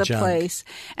visit the place.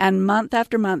 And month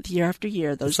after month, year after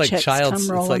year, those checks come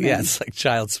rolling in. It's like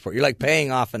child support. You're like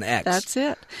paying off an ex. That's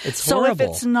it. It's horrible. So if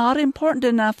horrible. it's not important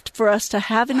enough for us to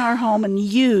have in our home and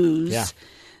use,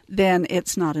 then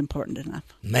it's not important enough.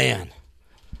 Man,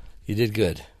 you did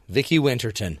good. Vicki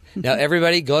Winterton. Now,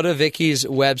 everybody, go to Vicki's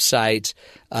website,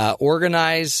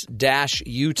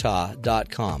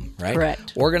 organize-utah.com, right?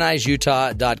 Correct.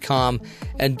 Organizeutah.com,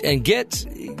 and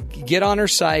get on her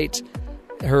site.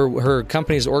 Her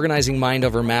company is Organizing Mind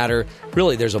Over Matter.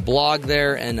 Really, there's a blog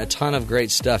there and a ton of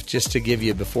great stuff just to give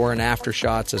you before and after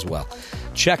shots as well.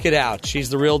 Check it out. She's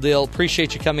the real deal.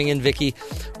 Appreciate you coming in, Vicki.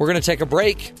 We're going to take a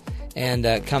break and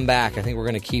come back. I think we're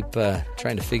going to keep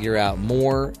trying to figure out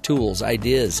more tools,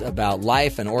 ideas about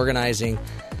life and organizing,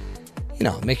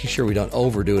 making sure we don't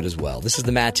overdo it as well. This is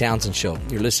the Matt Townsend Show.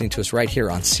 You're listening to us right here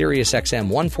on Sirius XM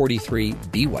 143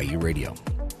 BYU Radio.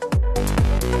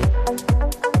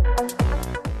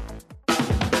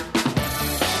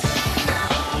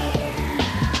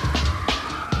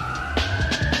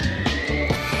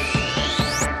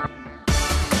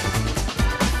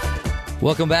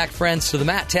 Welcome back, friends, to the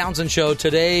Matt Townsend Show.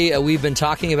 Today, we've been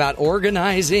talking about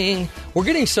organizing. We're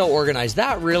getting so organized.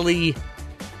 That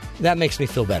makes me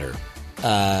feel better.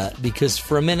 Because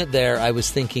for a minute there, I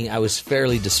was thinking I was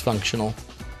fairly dysfunctional.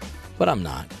 But I'm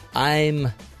not.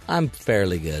 I'm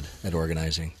fairly good at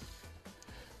organizing.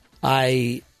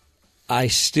 I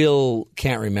still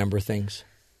can't remember things.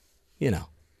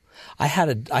 I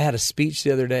had a speech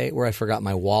the other day where I forgot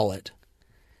my wallet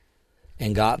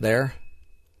and got there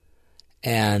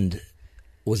and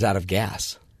was out of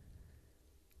gas.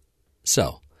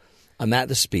 So I'm at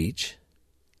the speech,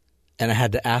 and I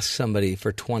had to ask somebody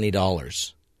for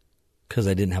 $20 because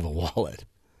I didn't have a wallet.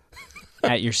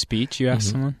 At your speech, you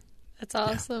asked someone? That's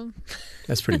awesome. Yeah.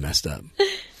 That's pretty messed up.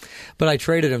 But I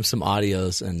traded him some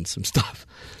audios and some stuff.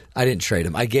 I didn't trade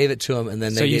him. I gave it to him, and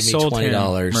then they gave me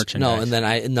 $20. Merchandise.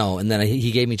 And then he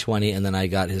gave me $20, and then I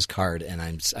got his card, and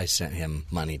I sent him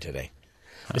money today.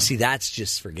 But see, that's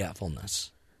just forgetfulness.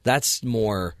 That's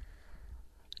more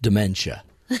dementia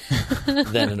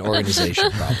than an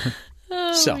organization problem.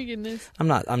 Oh, my goodness. I'm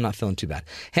not feeling too bad.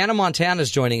 Hannah Montana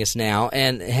is joining us now,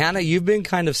 and Hannah, you've been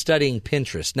kind of studying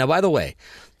Pinterest. Now, by the way,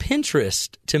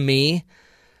 Pinterest to me,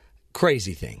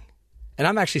 crazy thing, and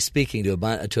I'm actually speaking to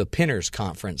a Pinners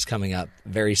conference coming up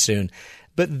very soon.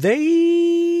 But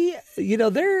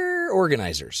they're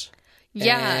organizers.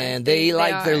 Yeah, and they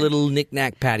like their little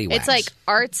knick-knack paddywhacks. It's like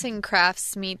arts and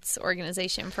crafts meets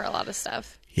organization for a lot of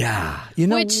stuff. Yeah,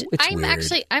 which it's I'm weird.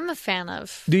 I'm a fan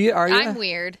of. Do you? Are you? I'm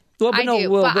weird. Well,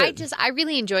 I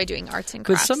really enjoy doing arts and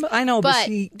crafts. But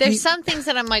there's some things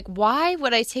that I'm like, why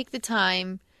would I take the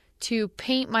time to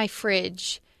paint my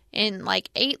fridge in like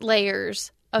 8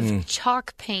 layers of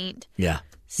chalk paint? Yeah.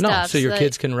 Stuff No, so your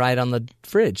kids can write on the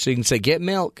fridge. So you can say, get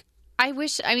milk. I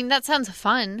that sounds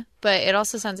fun, but it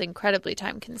also sounds incredibly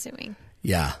time consuming.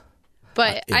 Yeah.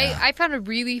 But I found a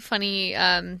really funny,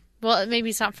 well,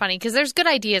 maybe it's not funny because there's good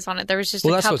ideas on it. There was just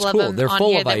a couple of them on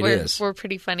here that were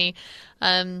pretty funny.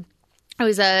 It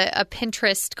was a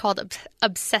Pinterest called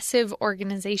Obsessive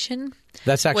Organization.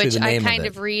 That's actually the name of it. Which I kind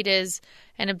of read as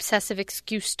an obsessive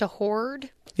excuse to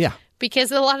hoard. Yeah.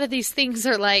 Because a lot of these things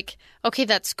are like, okay,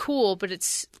 that's cool, but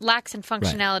it lacks in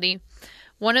functionality. Right.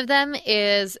 One of them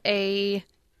is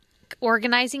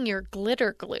organizing your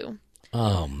glitter glue.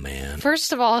 Oh, man.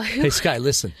 First of all, hey, Sky,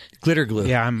 listen. Glitter glue.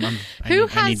 Yeah,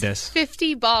 I need this.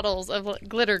 50 bottles of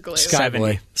glitter glue?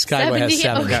 Skyboy. Skyboy has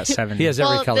 7. Okay. Got 7. He has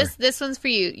every color. This one's for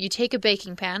you. You take a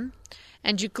baking pan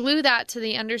and you glue that to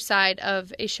the underside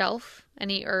of a shelf,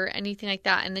 or anything like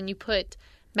that, and then you put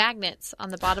magnets on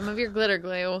the bottom of your glitter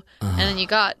glue, and then you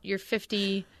got your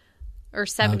 50 or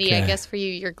 70, I guess, for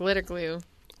you, your glitter glue.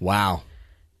 Wow.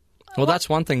 Well, that's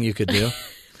one thing you could do.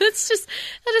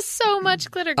 That is so much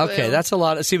glitter glue. Okay, that's a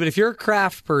lot. But if you're a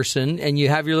craft person and you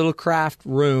have your little craft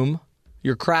room,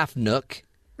 your craft nook,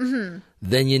 then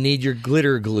you need your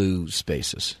glitter glue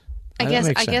spaces. I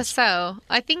guess so.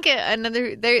 I think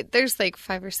there's like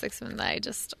 5 or 6 of them that I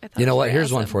thought you know what? Here's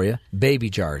awesome. one for you. Baby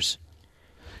jars.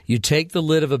 You take the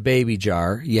lid of a baby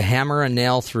jar, you hammer a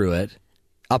nail through it,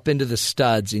 up into the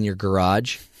studs in your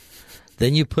garage,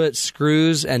 Then you put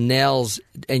screws and nails,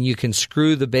 and you can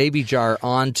screw the baby jar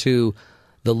onto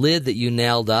the lid that you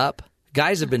nailed up.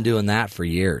 Guys have been doing that for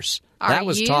years. That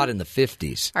was taught in the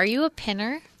 50s. Are you a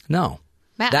pinner? No.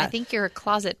 Matt, I think you're a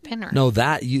closet pinner. No,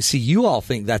 you all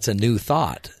think that's a new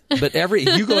thought. But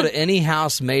you go to any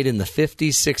house made in the 50s,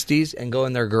 60s, and go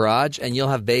in their garage, and you'll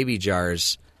have baby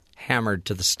jars hammered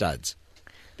to the studs.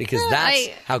 Because that's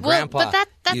how Grandpa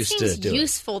used to do it. That seems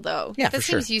useful, though. Yeah, that for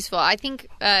sure. seems useful. I think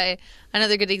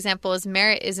another good example is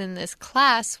Merritt is in this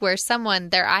class where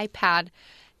their iPad,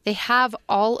 they have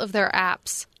all of their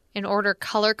apps in order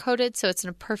color-coded, so it's in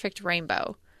a perfect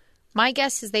rainbow. My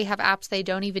guess is they have apps they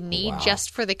don't even need just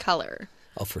for the color.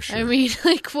 Oh, for sure. I mean,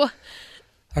 like, what?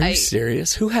 Are you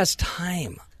serious? Who has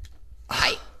time?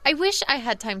 I wish I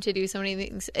had time to do so many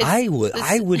things. I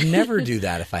would never do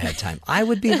that if I had time. I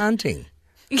would be hunting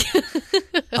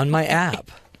on my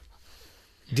app.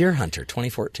 Deer Hunter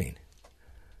 2014.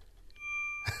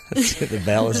 The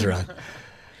bell is rung.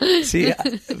 See,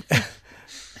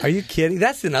 are you kidding?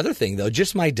 That's another thing, though.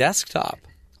 Just my desktop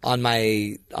on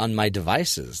my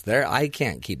devices. I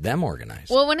can't keep them organized.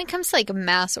 Well, when it comes to like a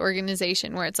mass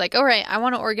organization where it's like, all right, I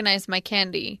want to organize my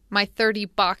candy, my 30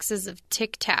 boxes of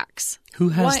Tic Tacs. Who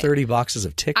has 30 boxes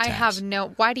of Tic Tacs? I have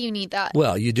why do you need that?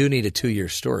 Well, you do need a 2-year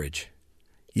storage.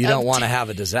 You don't want to have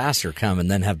a disaster come and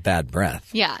then have bad breath.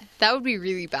 Yeah, that would be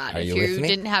really bad if you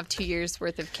didn't have 2 years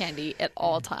worth of candy at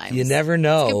all times. You never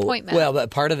know. That's a good point, Matt. Well,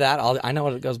 but part of that, I know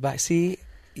what it goes back. See,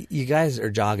 you guys are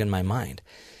jogging my mind.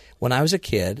 When I was a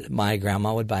kid, my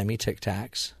grandma would buy me Tic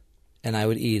Tacs, and I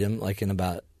would eat them like in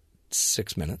about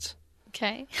 6 minutes.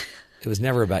 Okay. It was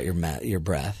never about your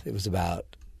breath. It was about,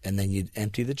 and then you'd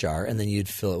empty the jar, and then you'd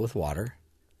fill it with water,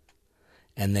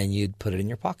 and then you'd put it in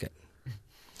your pocket.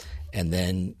 And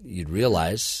then you'd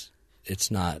realize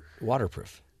it's not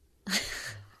waterproof.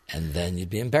 And then you'd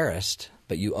be embarrassed,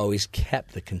 but you always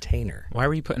kept the container. Why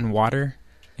were you putting water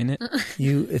in it?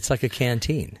 It's like a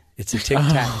canteen. It's a Tic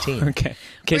Tac teen. Okay.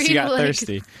 In case you got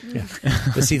thirsty. Yeah.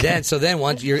 But see, then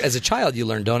once as a child, you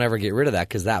learn don't ever get rid of that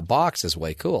because that box is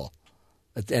way cool.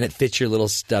 And it fits your little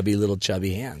stubby, little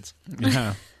chubby hands.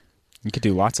 Yeah. You could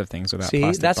do lots of things with that See,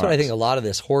 plastic that's box. what I think a lot of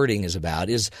this hoarding is about,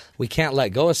 is we can't let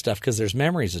go of stuff because there's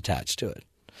memories attached to it.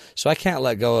 So I can't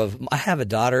let go of – I have a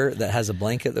daughter that has a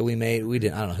blanket that we made. I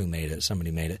don't know who made it. Somebody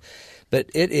made it.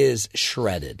 But it is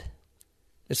shredded.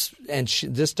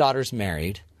 This daughter's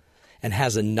married and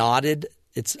has a knotted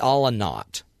 – it's all a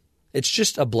knot. It's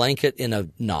just a blanket in a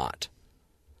knot.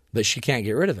 But she can't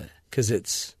get rid of it because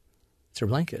it's her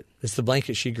blanket. It's the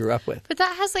blanket she grew up with. But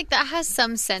that has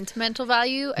some sentimental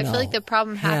value. I feel like the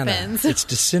problem happens. It's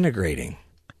disintegrating.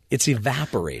 It's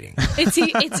evaporating. It's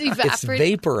evaporating. It's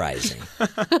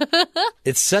vaporizing.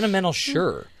 It's sentimental,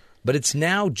 sure, but it's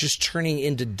now just turning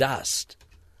into dust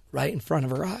right in front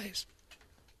of her eyes.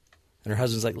 And her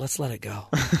husband's like, let's let it go.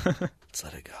 Let's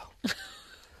let it go.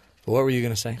 But what were you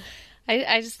going to say?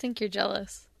 I just think you're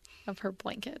jealous of her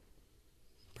blanket.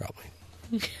 Probably.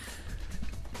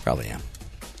 Probably am.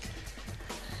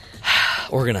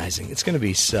 Organizing. It's going to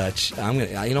be such.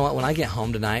 You know what? When I get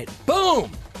home tonight,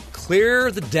 boom, clear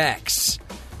the decks.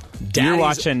 You're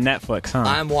watching Netflix, huh?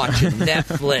 I'm watching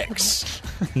Netflix.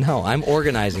 No, I'm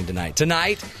organizing tonight.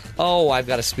 I've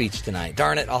got a speech tonight.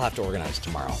 Darn it, I'll have to organize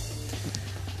tomorrow.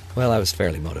 Well, I was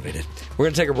fairly motivated. We're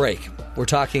going to take a break. We're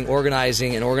talking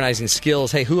organizing and organizing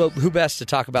skills. Hey, who best to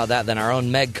talk about that than our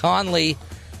own Meg Conley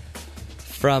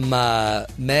from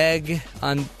Meg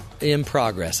in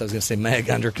Progress. I was going to say Meg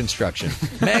Under Construction.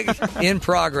 Meg in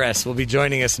Progress will be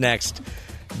joining us next.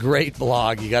 Great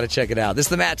blog. You got to check it out. This is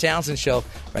the Matt Townsend Show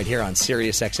right here on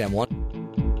Sirius XM 1.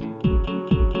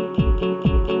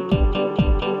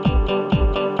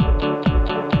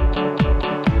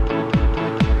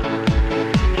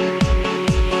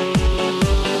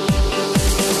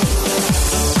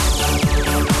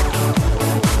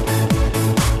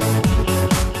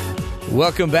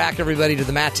 Welcome back, everybody, to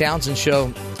the Matt Townsend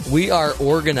Show. We are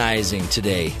organizing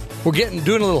today. We're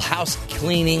doing a little house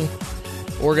cleaning,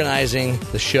 organizing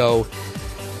the show.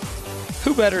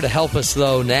 Who better to help us,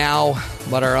 though, now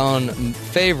but our own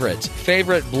favorite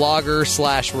blogger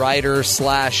 / writer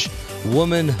 /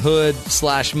 womanhood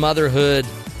 / motherhood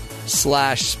 /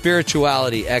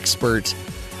 spirituality expert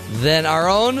than our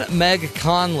own Meg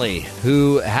Conley,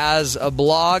 who has a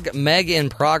blog,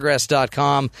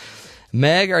 meginprogress.com.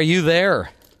 Meg, are you there?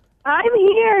 I'm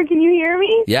here. Can you hear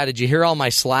me? Yeah, did you hear all my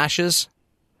slashes?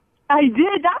 I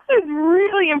did. That was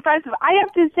really impressive. I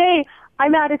have to say,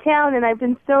 I'm out of town, and I've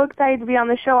been so excited to be on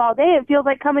the show all day. It feels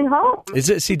like coming home. Is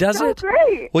it? See, does it?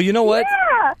 Great. Well, you know what?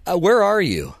 Yeah. Where are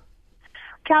you?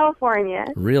 California.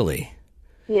 Really?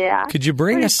 Yeah. Could you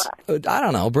bring Pretty us, fun. I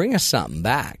don't know, bring us something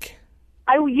back?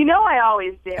 I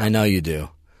always do. I know you do.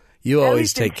 You At always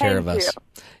least take care of intend us.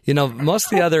 to. You know, most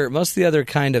of the other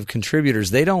kind of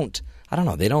contributors, they don't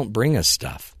bring us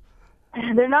stuff.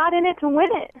 They're not in it to win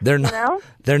it. They're not. You know?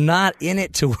 They're not in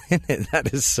it to win it.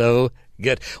 That is so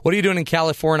good. What are you doing in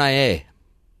California?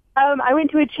 I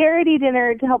went to a charity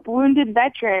dinner to help wounded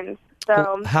veterans.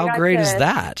 So How great is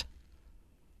that?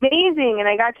 Amazing, and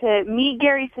I got to meet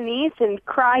Gary Sinise and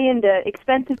cry into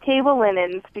expensive table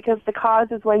linens because the cause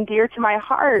is one dear to my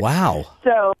heart. Wow.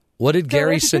 So What did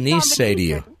Gary it's a good Sinise say to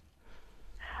you?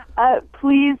 combination.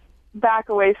 Please back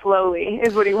away slowly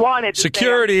is what he wanted to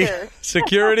Security, say, I'm sure.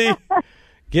 security,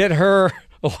 get her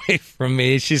away from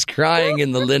me. She's crying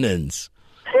in the linens.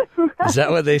 Is that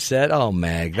what they said? Oh,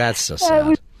 Meg, that's so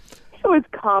sad. It was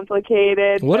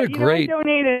complicated. What but, a great- I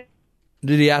donated.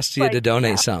 Did he ask you to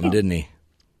donate yeah. something, didn't he?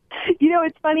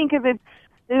 It's funny because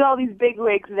there's all these big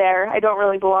wigs there. I don't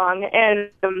really belong, and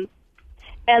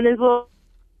there's little,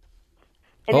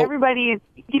 and everybody's,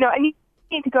 I need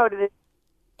to go to this.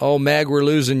 Oh, Meg, we're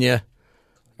losing you.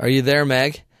 Are you there,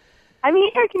 Meg? I'm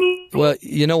here. Can you? Well,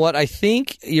 you know what? I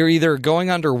think you're either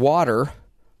going underwater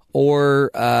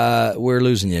or we're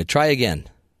losing you. Try again.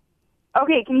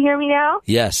 Okay, can you hear me now?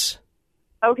 Yes.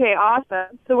 Okay,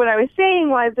 awesome. So what I was saying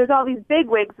was there's all these big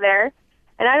wigs there,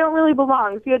 and I don't really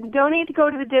belong. So you had to donate to go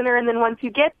to the dinner, and then once you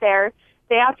get there,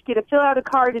 they ask you to fill out a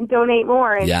card and donate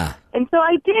more. And, Yeah. And so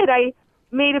I did. I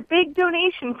made a big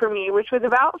donation for me, which was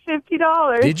about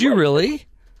 $50. Did you really?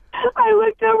 I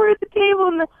looked over at the table,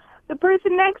 and the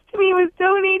person next to me was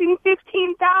donating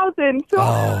 $15,000. So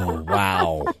Oh,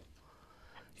 wow.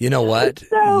 You know what?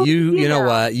 So, you know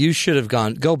what? You should have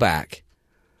gone. Go back.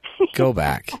 Go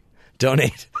back.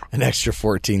 Donate an extra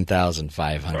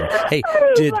 $14,500. Hey,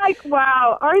 I was like,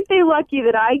 wow, aren't they lucky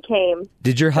that I came?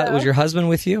 was your husband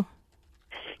with you?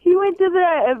 He went to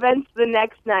the events the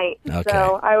next night, Okay.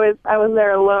 so I was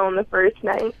there alone the first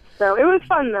night. So it was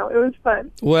fun, though. It was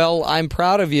fun. Well, I'm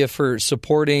proud of you for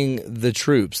supporting the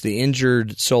troops, the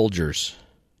injured soldiers.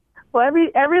 Well,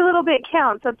 every little bit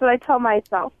counts. That's what I tell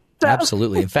myself. So,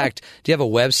 Absolutely. In fact, do you have a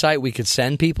website we could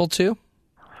send people to?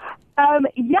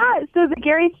 Yeah. So the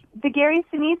Gary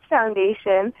Sinise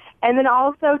Foundation, and then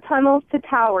also Tunnels to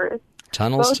Towers.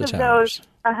 Tunnels to Towers.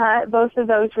 Both of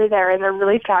those were there, and they're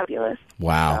really fabulous.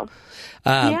 Wow. So,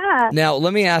 yeah. Now,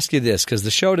 let me ask you this, because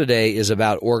the show today is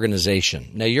about organization.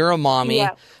 Now, you're a mommy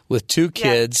Yes. with two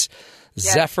kids,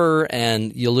 Zephyr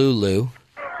and Yululu.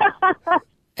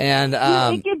 And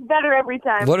it gets better every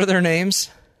time. what are their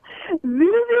names?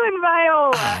 Zuzu and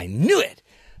Viola. I knew it.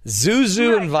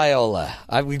 Zuzu and Viola.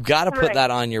 We've got to put Right.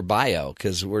 that on your bio,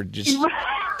 because we're just...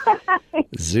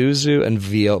 Zuzu and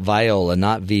Viola,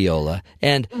 not Viola.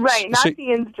 And Right, not so-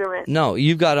 the instrument. No,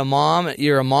 you've got a mom.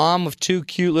 You're a mom of two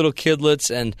cute little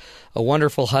kidlets and a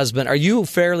wonderful husband. Are you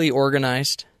fairly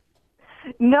organized?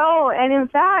 No, and in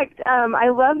fact, I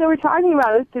love that we're talking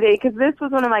about this today because this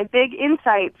was one of my big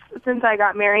insights since I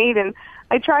got married, and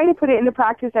I try to put it into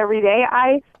practice every day.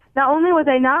 Not only was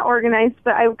I not organized,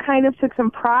 but I kind of took some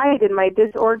pride in my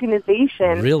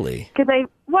disorganization. Really? Because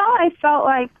I felt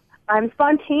like I'm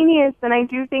spontaneous and I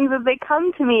do things as they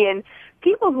come to me, and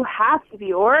people who have to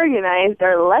be organized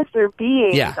are lesser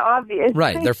beings, obviously.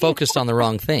 Right. They're focused on the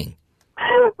wrong thing.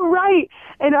 Right.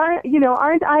 And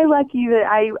aren't I lucky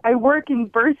that I work in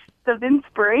bursts of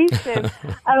inspiration?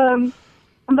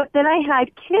 But then I had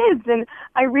kids, and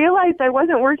I realized I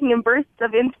wasn't working in bursts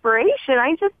of inspiration.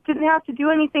 I just didn't have to do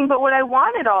anything but what I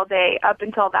wanted all day up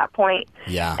until that point.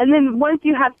 Yeah. And then once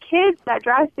you have kids, that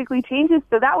drastically changes.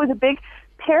 So that was a big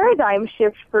paradigm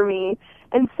shift for me.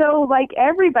 And so, like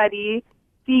everybody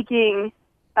seeking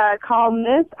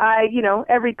calmness,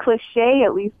 every cliche,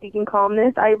 at least seeking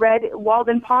calmness, I read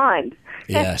Walden Pond.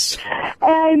 Yes.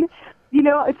 And,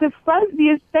 it's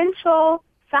the essential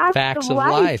facts of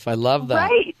life. I love that.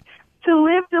 Right. To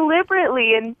live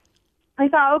deliberately. And I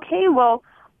thought, okay, well,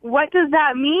 what does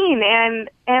that mean?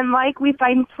 And like we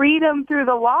find freedom through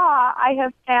the law, I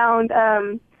have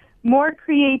found more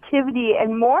creativity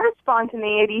and more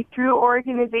spontaneity through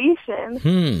organization.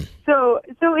 So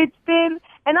it's been,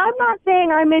 and I'm not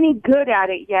saying I'm any good at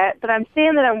it yet, but I'm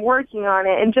saying that I'm working on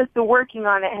it, and just the working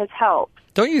on it has helped.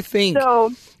 Don't you think?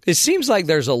 So, it seems like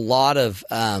there's a lot of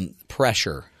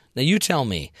pressure. Now, you tell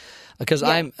me, because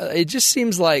it just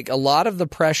seems like a lot of the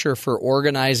pressure for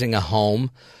organizing a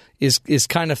home is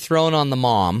kind of thrown on the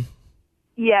mom.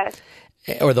 Yes.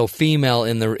 Or the female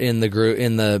in the group,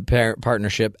 in the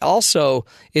partnership. Also,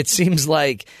 it seems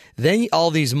like then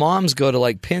all these moms go to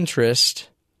like Pinterest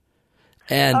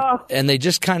and they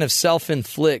just kind of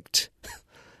self-inflict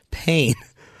pain.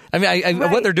 I mean,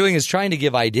 what they're doing is trying to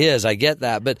give ideas. I get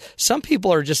that. But some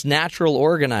people are just natural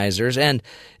organizers. And,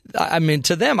 I mean,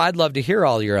 to them, I'd love to hear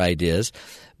all your ideas.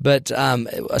 But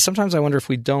sometimes I wonder if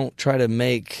we don't try to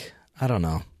make, I don't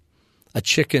know, a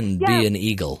chicken be an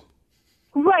eagle.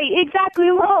 Right, exactly.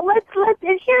 Well,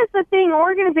 and here's the thing.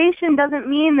 Organization doesn't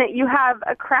mean that you have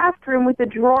a craft room with a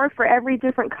drawer for every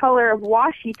different color of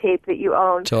washi tape that you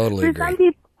own. Totally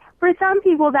agree. For some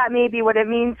people, that may be what it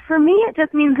means. For me, it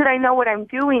just means that I know what I'm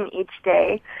doing each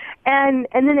day, and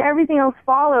then everything else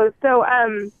follows. So,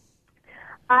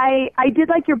 I did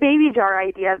like your baby jar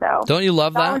idea, though. Don't you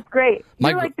love that? That was great.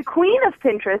 You're like the queen of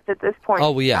Pinterest at this point.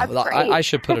 Oh, well, yeah. I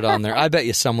should put it on there. I bet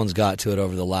you someone's got to it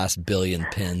over the last billion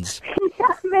pins.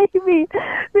 Yeah, maybe.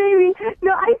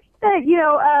 No, I said,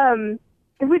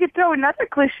 if we could throw another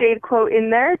cliched quote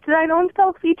in there, to thine own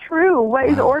self be true. What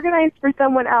is organized for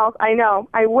someone else? I know.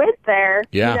 I went there.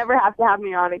 Yeah. You never have to have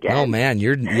me on again. Oh, man.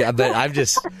 But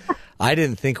I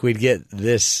didn't think we'd get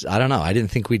this. I don't know. I didn't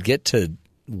think we'd get to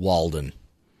Walden.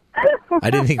 I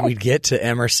didn't think we'd get to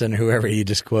Emerson, whoever you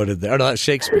just quoted there. Oh, no, that's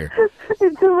Shakespeare.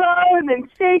 It's Thoreau and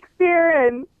Shakespeare,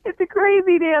 and it's a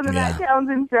crazy day on the Matt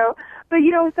Townsend show. But,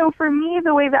 so for me,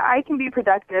 the way that I can be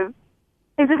productive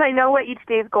is just I know what each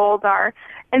day's goals are.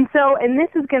 And this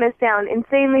is going to sound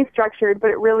insanely structured, but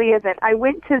it really isn't. I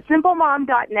went to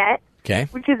simplemom.net,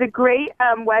 which is a great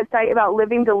website about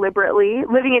living deliberately,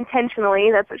 living intentionally.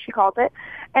 That's what she calls it.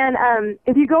 And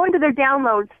if you go into their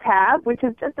downloads tab, which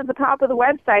is just at the top of the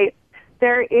website,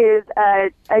 there is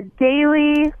a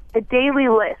daily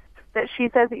list that she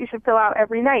says that you should fill out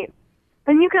every night.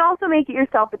 And you can also make it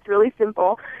yourself. It's really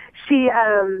simple. She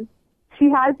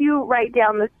has you write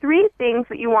down the 3 things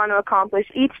that you want to accomplish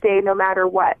each day, no matter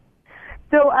what.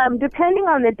 So depending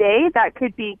on the day, that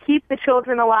could be keep the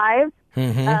children alive,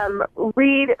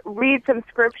 read some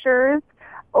scriptures,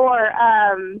 or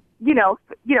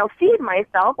feed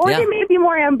myself, or they may be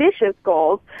more ambitious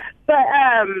goals. But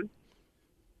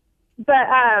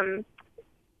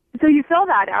so you fill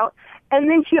that out, and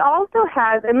then she also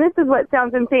has, and this is what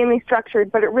sounds insanely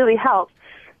structured, but it really helps.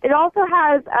 It also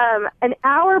has an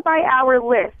hour-by-hour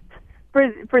list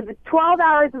for the 12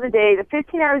 hours of the day, the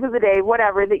 15 hours of the day,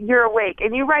 whatever, that you're awake.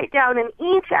 And you write down in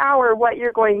each hour what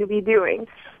you're going to be doing.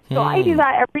 So I do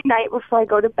that every night before I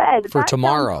go to bed. For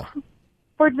tomorrow.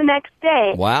 For the next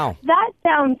day. Wow. That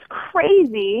sounds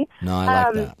crazy. No, I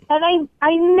like that. And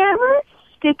I never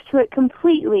stick to it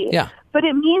completely. Yeah. But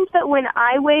it means that when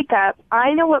I wake up,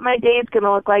 I know what my day is going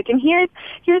to look like. And here's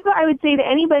what I would say to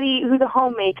anybody who's a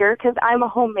homemaker, because I'm a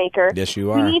homemaker. Yes, you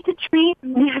are. You need to treat,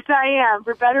 yes, I am,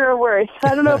 for better or worse.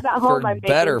 I don't know if that home I'm making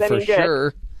better, is any for good.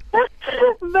 sure.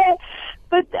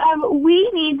 but we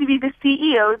need to be the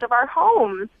CEOs of our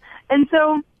homes. And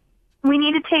so we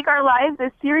need to take our lives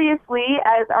as seriously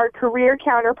as our career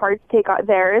counterparts take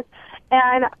theirs.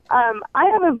 And I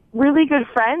have a really good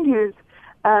friend who's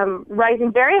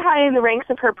rising very high in the ranks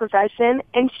of her profession,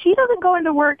 and she doesn't go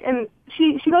into work, and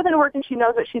she goes into work and she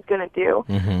knows what she's going to do.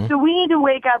 Mm-hmm. So we need to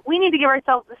wake up. We need to give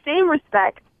ourselves the same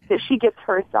respect that she gives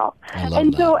herself.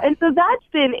 And so that's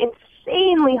been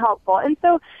insanely helpful. And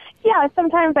so, yeah,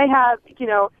 sometimes I have,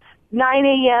 9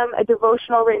 a.m. a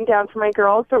devotional written down for my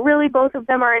girls, but really both of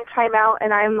them are in timeout,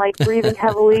 and I'm like breathing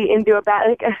heavily into a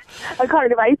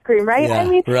carton of ice cream, right?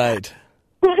 Yeah, right.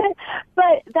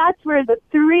 But that's where the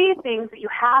 3 things that you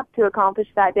have to accomplish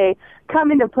that day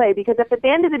come into play, because if at the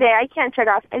end of the day I can't check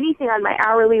off anything on my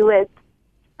hourly list,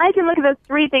 I can look at those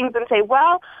 3 things and say,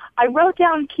 well, I wrote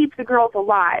down keep the girls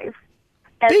alive.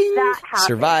 And Ding! That happened.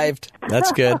 Survived.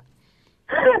 That's good.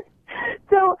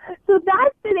 So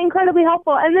that's been incredibly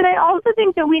helpful. And then I also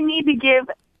think that we need to give,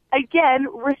 again,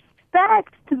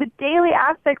 respect to the daily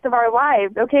aspects of our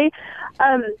lives, okay?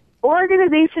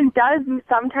 Organization does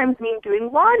sometimes mean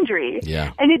doing laundry.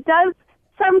 Yeah. And it does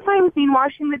sometimes mean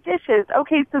washing the dishes.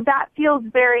 Okay, so that feels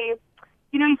very,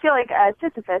 you feel like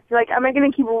Sisyphus. You're like, am I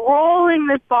going to keep rolling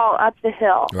this ball up the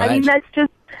hill? Right. I mean, that's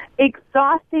just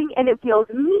exhausting, and it feels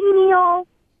menial.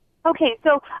 Okay,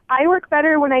 so I work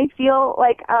better when I feel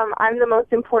like I'm the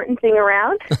most important thing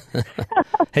around.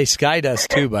 Hey, Sky does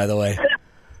too, by the way.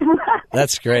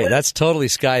 That's great. That's totally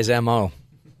Sky's M.O.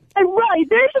 Right,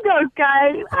 there you go,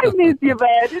 Sky. I miss you,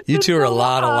 bud. You two are a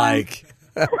lot alike.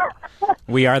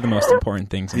 We are the most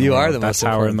important things. You are world. the That's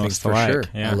most important how we're things most for alike. sure.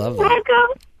 Yeah. I love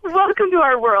that. Welcome to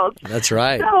our world. That's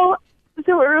right. So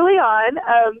early on,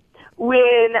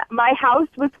 when my house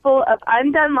was full of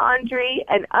undone laundry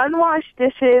and unwashed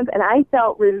dishes, and I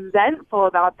felt resentful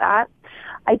about that,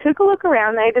 I took a look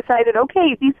around and I decided,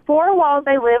 okay, these 4 walls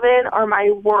I live in are my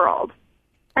world.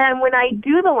 And when I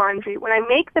do the laundry, when I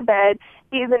make the bed,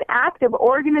 it is an act of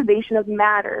organization of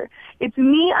matter. It's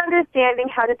me understanding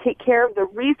how to take care of the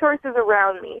resources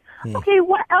around me. Okay,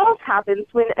 what else happens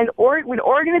when when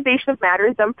organization of matter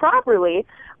is done properly?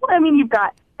 Well, I mean, you've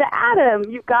got the atom,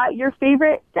 you've got your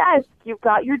favorite desk, you've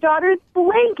got your daughter's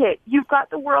blanket, you've got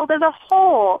the world as a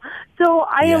whole. So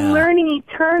I am learning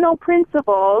eternal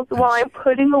principles while I'm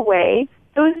putting away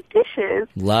those dishes.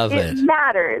 Love it. It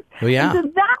matters. Well, yeah. And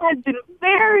so that has been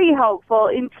very helpful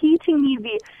in teaching me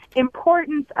the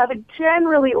importance of a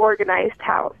generally organized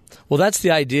house. Well, that's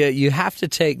the idea. You have to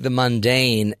take the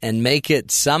mundane and make it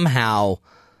somehow,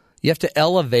 you have to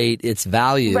elevate its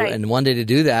value. Right. And one day to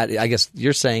do that, I guess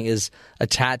you're saying, is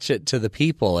attach it to the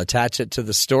people, attach it to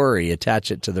the story,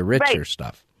 attach it to the richer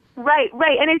stuff. Right.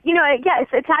 And it's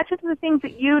attach it to the things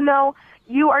that you know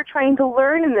you are trying to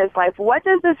learn in this life. What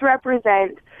does this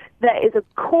represent that is a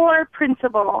core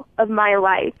principle of my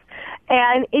life?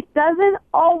 And it doesn't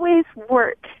always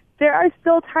work. There are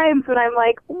still times when I'm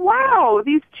like, wow,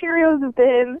 these Cheerios have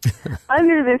been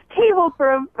under this table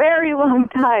for a very long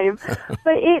time.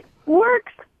 But it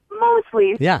works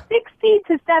mostly. 60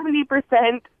 to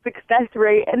 70% success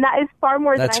rate, and that is far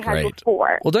more than I had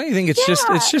before. Well, don't you think it's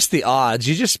just the odds?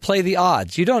 You just play the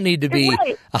odds. You don't need to be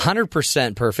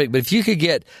 100% perfect, but if you could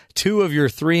get 2 of your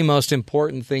 3 most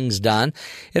important things done,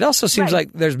 it also seems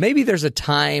like there's a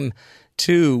time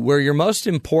too where your most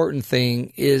important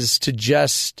thing is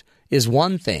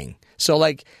one thing. So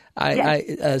like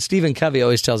Stephen Covey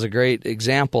always tells a great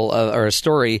example or a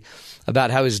story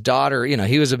about how his daughter,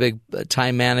 he was a big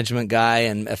time management guy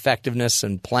and effectiveness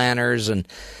and planners, and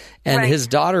his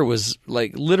daughter was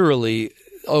like literally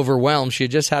overwhelmed. She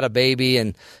had just had a baby,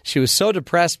 and she was so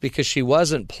depressed because she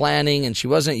wasn't planning and she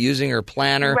wasn't using her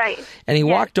planner. Right. And he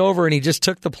walked over and he just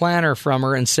took the planner from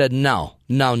her and said, no.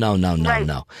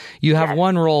 You have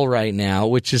one role right now,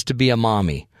 which is to be a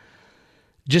mommy.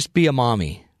 Just be a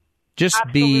mommy. Just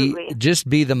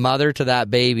be the mother to that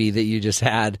baby that you just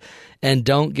had, and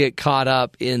don't get caught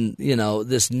up in,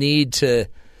 this need to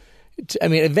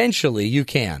eventually you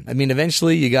can.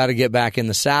 Eventually you got to get back in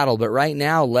the saddle, but right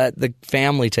now let the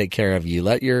family take care of you.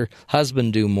 Let your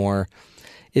husband do more.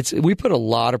 We put a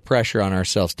lot of pressure on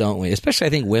ourselves, don't we? Especially I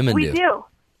think women do.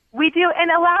 We do, and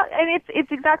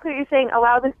it's exactly what you're saying.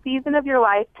 Allow the season of your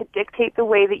life to dictate the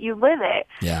way that you live it.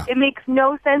 Yeah. It makes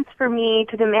no sense for me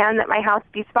to demand that my house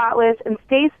be spotless and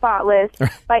stay spotless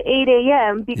by 8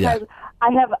 a.m. because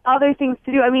I have other things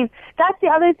to do. That's the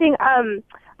other thing.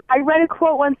 I read a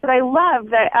quote once that I love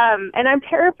that, and I'm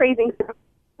paraphrasing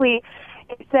simply.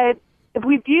 It said, "If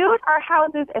we viewed our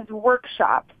houses as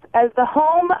workshops, as the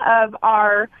home of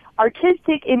our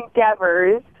artistic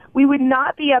endeavors, we would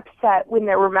not be upset when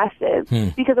there were messes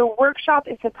because a workshop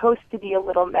is supposed to be a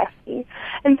little messy."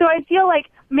 And so I feel like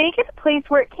make it a place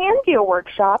where it can be a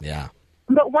workshop. Yeah.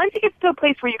 But once it gets to a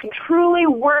place where you can truly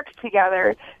work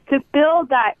together to build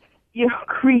that,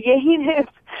 creative,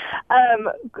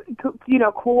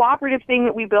 cooperative thing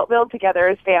that we build together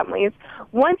as families,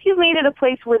 once you've made it a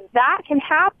place where that can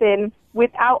happen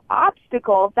without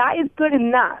obstacle, that is good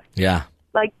enough. Yeah.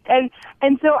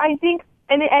 And so I think,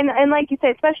 And like you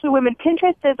said, especially women,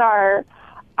 Pinterest is our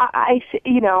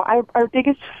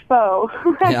biggest foe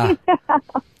right now.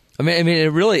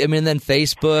 It really. Then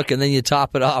Facebook, and then you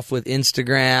top it off with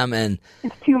Instagram, and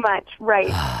it's too much, right?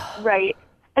 Right.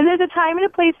 And there's a time and a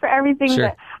place for everything. Sure.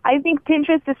 But I think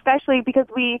Pinterest, especially because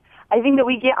I think that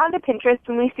we get onto Pinterest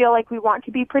when we feel like we want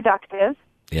to be productive.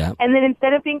 Yeah. And then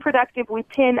instead of being productive, we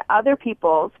pin other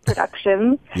people's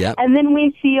productions. Yeah. And then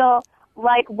we feel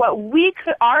like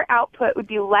our output would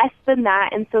be less than that,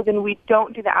 and so then we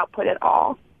don't do the output at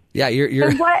all. Yeah, you're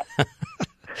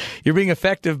you're being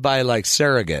effective by like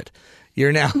surrogate.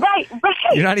 You're now right.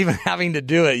 You're not even having to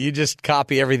do it. You just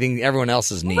copy everyone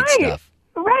else's neat stuff.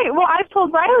 Right. Well, I've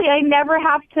told Riley I never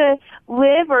have to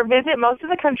live or visit most of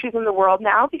the countries in the world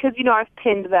now because I've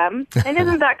pinned them, and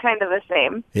isn't that kind of the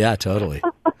same? Yeah, totally.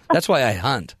 That's why I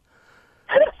hunt.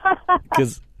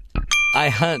 Because I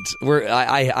hunt.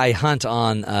 I hunt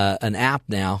on an app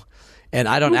now, and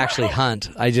I don't actually hunt.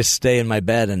 I just stay in my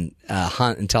bed and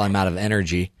hunt until I'm out of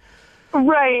energy.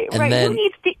 Right. Who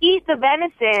needs to eat the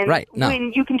venison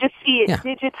when you can just see it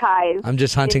digitized? I'm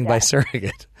just hunting by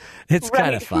surrogate. It's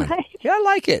kind of fun. Right. Yeah, I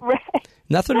like it. Right.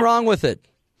 Nothing wrong with it.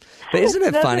 But isn't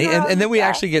it funny? And then we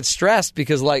actually get stressed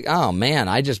because, oh man,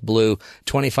 I just blew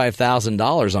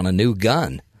 $25,000 on a new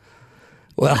gun.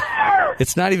 Well,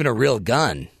 it's not even a real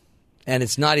gun. And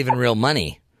it's not even real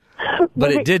money.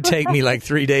 But it did take me like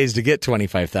 3 days to get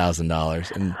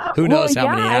 $25,000. And who knows how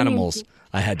many animals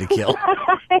I had to kill.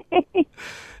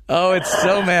 Oh, it's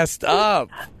so messed up.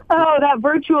 Oh, that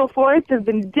virtual forest has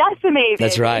been decimated.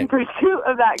 That's right. In pursuit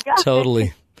of that guy.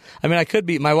 Totally. I mean, I could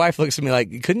be. My wife looks at me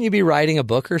like, couldn't you be writing a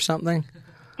book or something?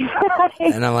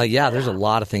 And I'm like, yeah, there's a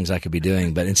lot of things I could be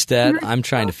doing, but instead, I'm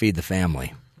trying to feed the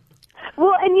family.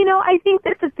 Well, and I think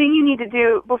that's the thing you need to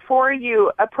do before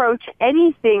you approach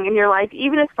anything in your life,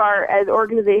 even as far as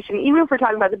organization, even if we're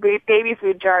talking about the baby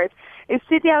food jars, is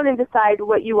sit down and decide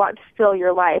what you want to fill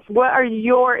your life. What are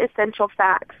your essential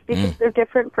facts? Because they're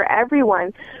different for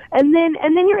everyone. And then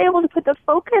you're able to put the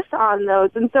focus on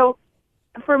those. And so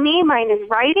for me, mine is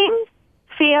writing,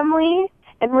 family,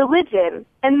 and religion.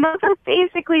 And those are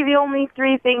basically the only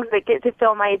three things that get to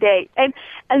fill my day. And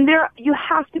there, you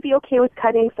have to be okay with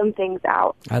cutting some things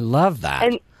out. I love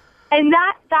that. And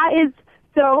that is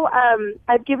so,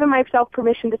 I've given myself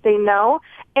permission to say no,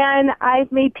 and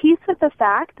I've made peace with the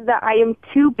fact that I am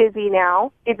too busy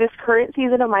now in this current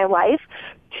season of my life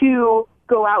to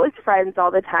go out with friends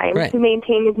all the time, right, to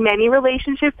maintain as many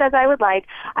relationships as I would like.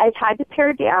 I've had to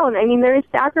pare down. I mean, there is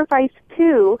sacrifice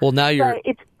too. Well, now but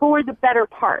it's for the better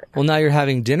part. Well, now you're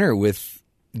having dinner with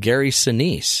Gary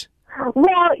Sinise. Well,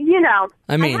 I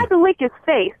mean, I had to lick his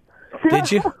face.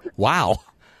 Did you? Wow.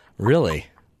 Really?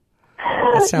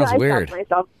 That sounds weird. I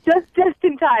stopped myself just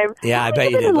in time. Yeah, I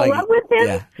bet you did. In love with him.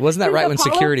 Yeah. Wasn't that right when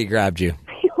security grabbed you?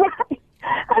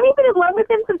 I've been in love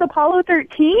with him since Apollo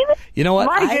 13. You know what?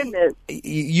 My goodness.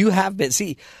 You have been.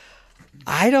 See,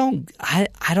 I don't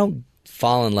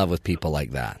fall in love with people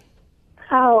like that.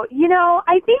 Oh,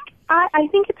 I think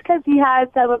it's because he has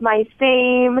some of my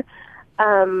same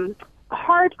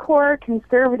hardcore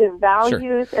conservative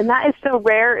values, sure, and that is so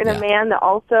rare in a man that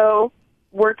also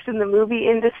works in the movie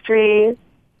industry.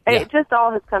 Yeah. It just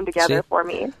all has come together for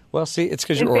me. Well, see, it's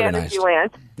because you're organized. Fantasyland.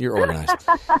 You're organized.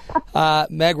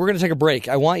 Meg, we're going to take a break.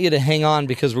 I want you to hang on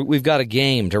because we've got a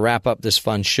game to wrap up this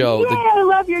fun show. Yeah, I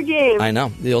love your game. I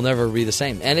know. You'll never be the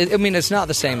same. And, it's not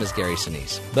the same as Gary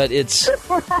Sinise, but it's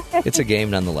a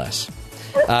game nonetheless.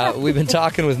 We've been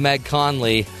talking with Meg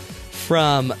Conley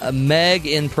from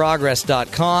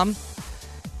meginprogress.com.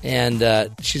 And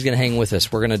she's going to hang with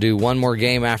us. We're going to do one more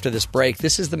game after this break.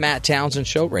 This is the Matt Townsend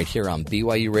Show right here on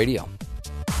BYU Radio.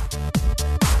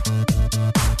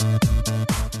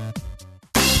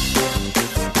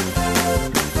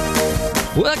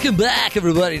 Welcome back,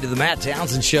 everybody, to the Matt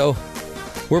Townsend Show.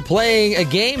 We're playing a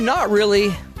game, not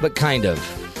really, but kind of,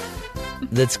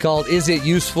 that's called Is It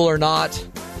Useful or Not?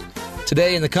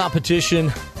 Today in the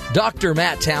competition, Dr.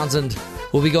 Matt Townsend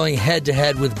will be going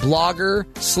head-to-head with blogger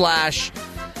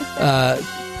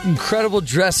 / incredible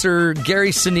dresser, Gary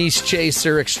Sinise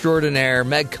chaser extraordinaire,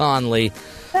 Meg Conley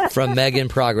from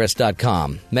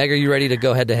meginprogress.com. Meg, are you ready to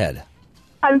go head-to-head?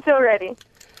 I'm so ready.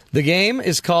 The game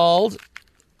is called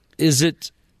Is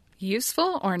It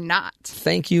Useful or Not?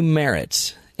 Thank you,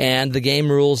 Merritt. And the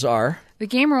game rules are? The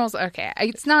game rules, okay.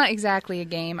 It's not exactly a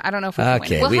game. I don't know if we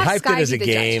can win. We hyped Sky it as a be the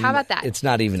game. judge. How about that? It's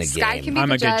not even a Sky game. Can be I'm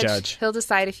the a good judge. He'll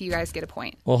decide if you guys get a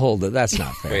point. Well, hold it. That's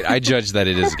not fair. Wait, I judge that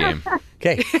it is a game.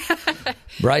 Okay.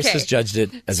 Bryce Okay. has judged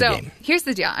it as a game. So here's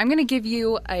the deal. I'm going to give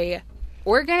you a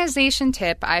organization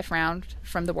tip I found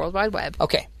from the World Wide Web.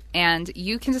 Okay. And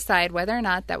you can decide whether or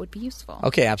not that would be useful.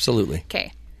 Okay, absolutely.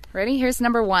 Okay. Ready? Here's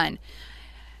number 1.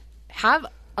 Have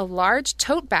a large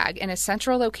tote bag in a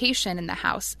central location in the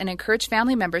house and encourage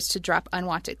family members to drop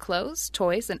unwanted clothes,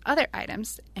 toys, and other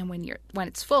items. And when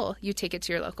it's full, you take it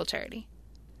to your local charity.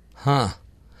 Huh.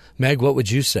 Meg, what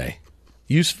would you say?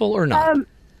 Useful or not?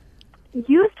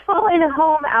 Useful in a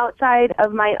home outside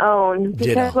of my own, because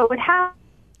Ditto. what would happen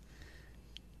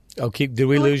Okay, did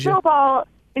we lose you? snowball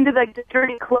into the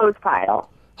dirty clothes pile.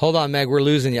 Hold on, Meg, we're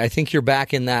losing you. I think you're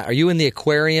back in that. Are you in the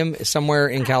aquarium somewhere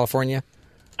in California?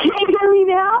 Can you hear me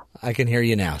now? I can hear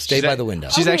you now. Stay by the window.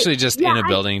 She's actually just yeah, in a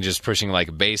building, just pushing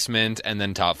like basement and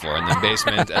then top floor and then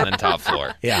basement and then top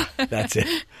floor. Yeah, that's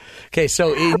it. Okay,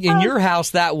 so in your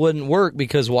house, that wouldn't work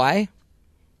because why?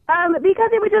 Because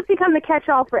it would just become the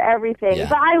catch-all for everything. Yeah.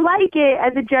 But I like it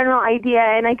as a general idea,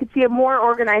 and I could see a more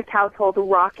organized household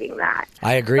rocking that.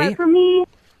 I agree. But for me,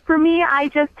 I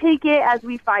just take it as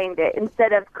we find it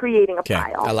instead of creating a Okay,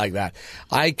 pile. I like that.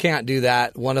 I can't do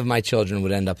that. One of my children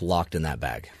would end up locked in that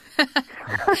bag.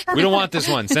 We don't want this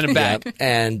one. Send it back. Yeah,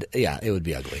 and yeah, it would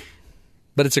be ugly.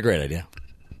 But it's a great idea.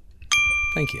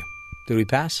 Thank you. Did we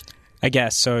pass? I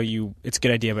guess so. It's a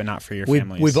good idea, but not for your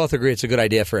families. We both agree it's a good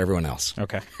idea for everyone else.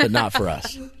 Okay, But not for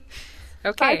us.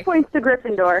 Okay. 5 points to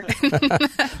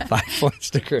Gryffindor. 5 points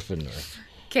to Gryffindor.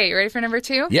 Okay, you ready for number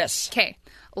 2? Yes. Okay.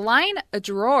 Line a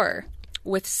drawer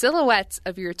with silhouettes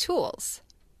of your tools.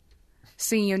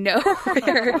 so you know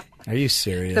where Are you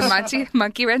serious? the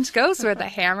monkey wrench goes, where the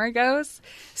hammer goes.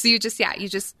 So you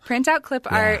just print out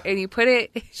clip art and you put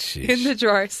it in the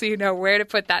drawer so you know where to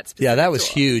put that specific Yeah, that was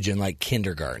tool. huge in like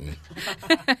kindergarten.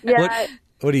 Yeah.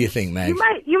 What do you think, Meg?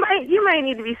 You might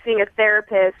need to be seeing a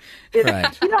therapist. Right.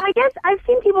 I guess I've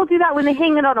seen people do that when they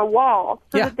hang it on a wall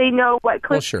so that they know what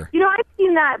clips. Well, sure. I've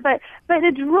seen that, but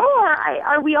a drawer,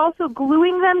 are we also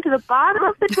gluing them to the bottom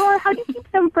of the drawer? How do you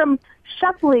keep them from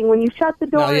shuffling when you shut the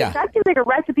door? No, yeah. That seems like a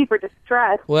recipe for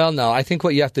distress. Well, no. I think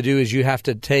what you have to do is you have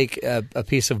to take a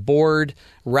piece of board,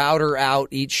 router out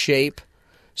each shape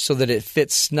so that it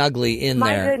fits snugly in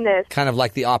there. Goodness. Kind of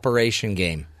like the Operation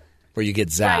game where you get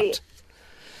zapped. Right.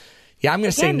 Yeah, I'm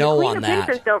going to say no on that.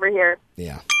 Pinterest over here.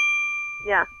 Yeah.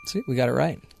 Yeah. See, we got it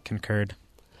right. Concurred.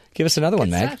 Give us another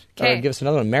one, Meg. stuff. Okay. Or give us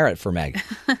another one, Merit for Meg.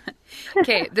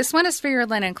 Okay, this one is for your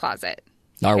linen closet.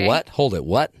 Or Okay. what? Hold it.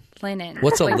 What? Linen.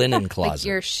 What's a Like- linen Like closet?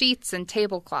 your sheets and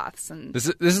tablecloths and This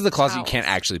is the closet you Towels. can't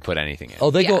actually put anything in.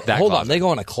 Oh, they go. That Hold on. closet. They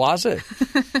go in a closet.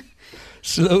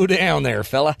 Slow down there,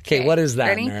 fella. Okay, what is that?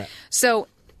 Ready? Merit? So,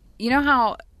 you know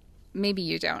how maybe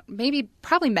you don't.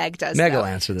 Probably Meg does. Meg will though.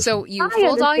 answer this So one. you I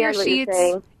fold all your understand what you're sheets,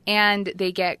 saying. and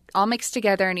they get all mixed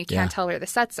together, and you can't tell where the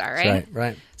sets are. Right.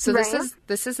 Right. So Right.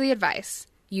 this is the advice.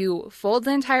 You fold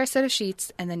the entire set of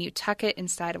sheets, and then you tuck it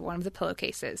inside of one of the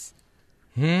pillowcases.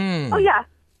 Oh, yeah.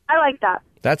 I like that.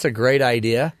 That's a great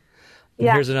idea. And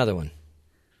Yeah. here's another one.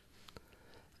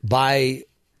 Buy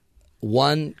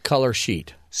one color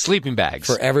sheet Sleeping bags.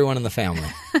 for everyone in the family.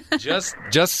 just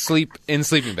sleep in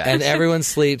sleeping bags. And everyone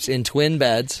sleeps in twin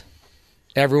beds.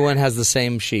 Everyone has the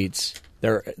same sheets.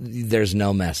 There's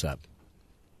no mess up.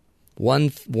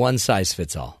 One size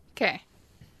fits all. Okay.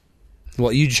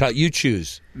 Well, you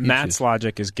choose. Matt's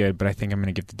logic is good, but I think I'm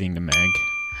going to give the ding to Meg.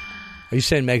 Are you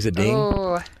saying Meg's a ding?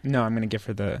 Oh, No, I'm going to give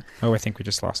her the... Oh, I think we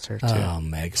just lost her, too. Oh,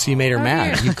 Meg. So you made her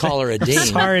mad. You call her a ding.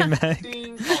 Sorry, Meg.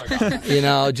 You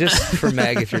know, just for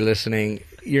Meg, if you're listening,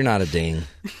 you're not a ding.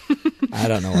 I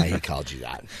don't know why he called you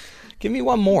that. Give me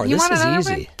one more. you This want is another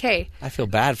easy. one? Okay. I feel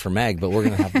bad for Meg, but we're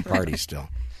going to have the party still.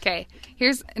 Okay.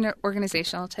 Here's an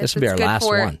organizational tip. This will be that's our good last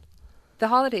for one. the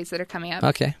holidays that are coming up.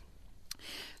 Okay.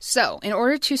 So, in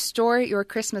order to store your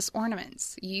Christmas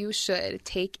ornaments, you should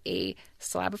take a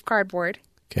slab of cardboard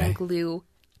and glue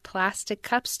plastic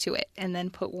cups to it, and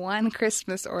then put one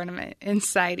Christmas ornament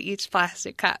inside each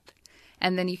plastic cup.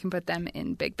 And then you can put them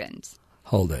in big bins.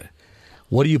 Hold it.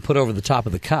 What do you put over the top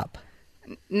of the cup?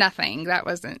 Nothing. That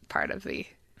wasn't part of the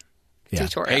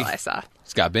tutorial I saw.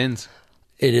 It's got bins.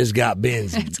 It has got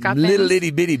bins. It's got little bins.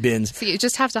 itty bitty bins. So you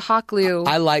just have to hot glue.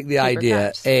 I like the paper idea,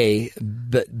 cups. A,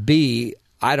 but B,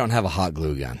 I don't have a hot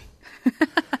glue gun.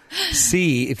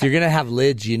 C, if you're going to have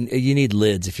lids, you need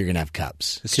lids if you're going to have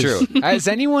cups. It's true. Has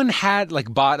anyone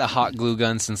bought a hot glue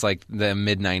gun since like the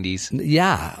mid 90s?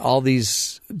 Yeah, all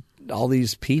these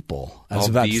people. I was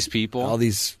about to these say, people? all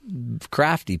these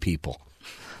crafty people.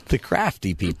 The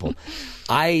crafty people.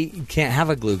 I can't have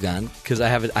a glue gun because I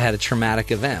had a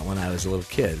traumatic event when I was a little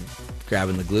kid,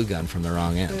 grabbing the glue gun from the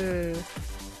wrong end.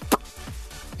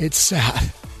 It's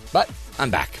sad, but I'm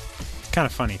back. It's kind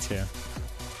of funny, too.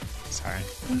 Sorry.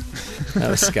 That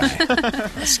was Sky.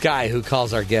 Sky, who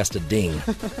calls our guest a ding.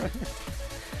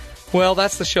 Well,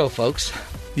 that's the show, folks.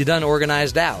 You done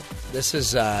organized out. This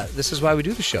is why we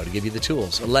do the show, to give you the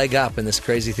tools, a leg up in this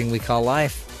crazy thing we call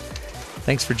life.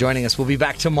 Thanks for joining us. We'll be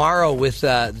back tomorrow with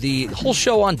the whole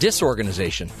show on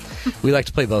disorganization. We like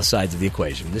to play both sides of the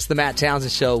equation. This is the Matt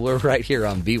Townsend Show. We're right here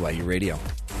on BYU Radio.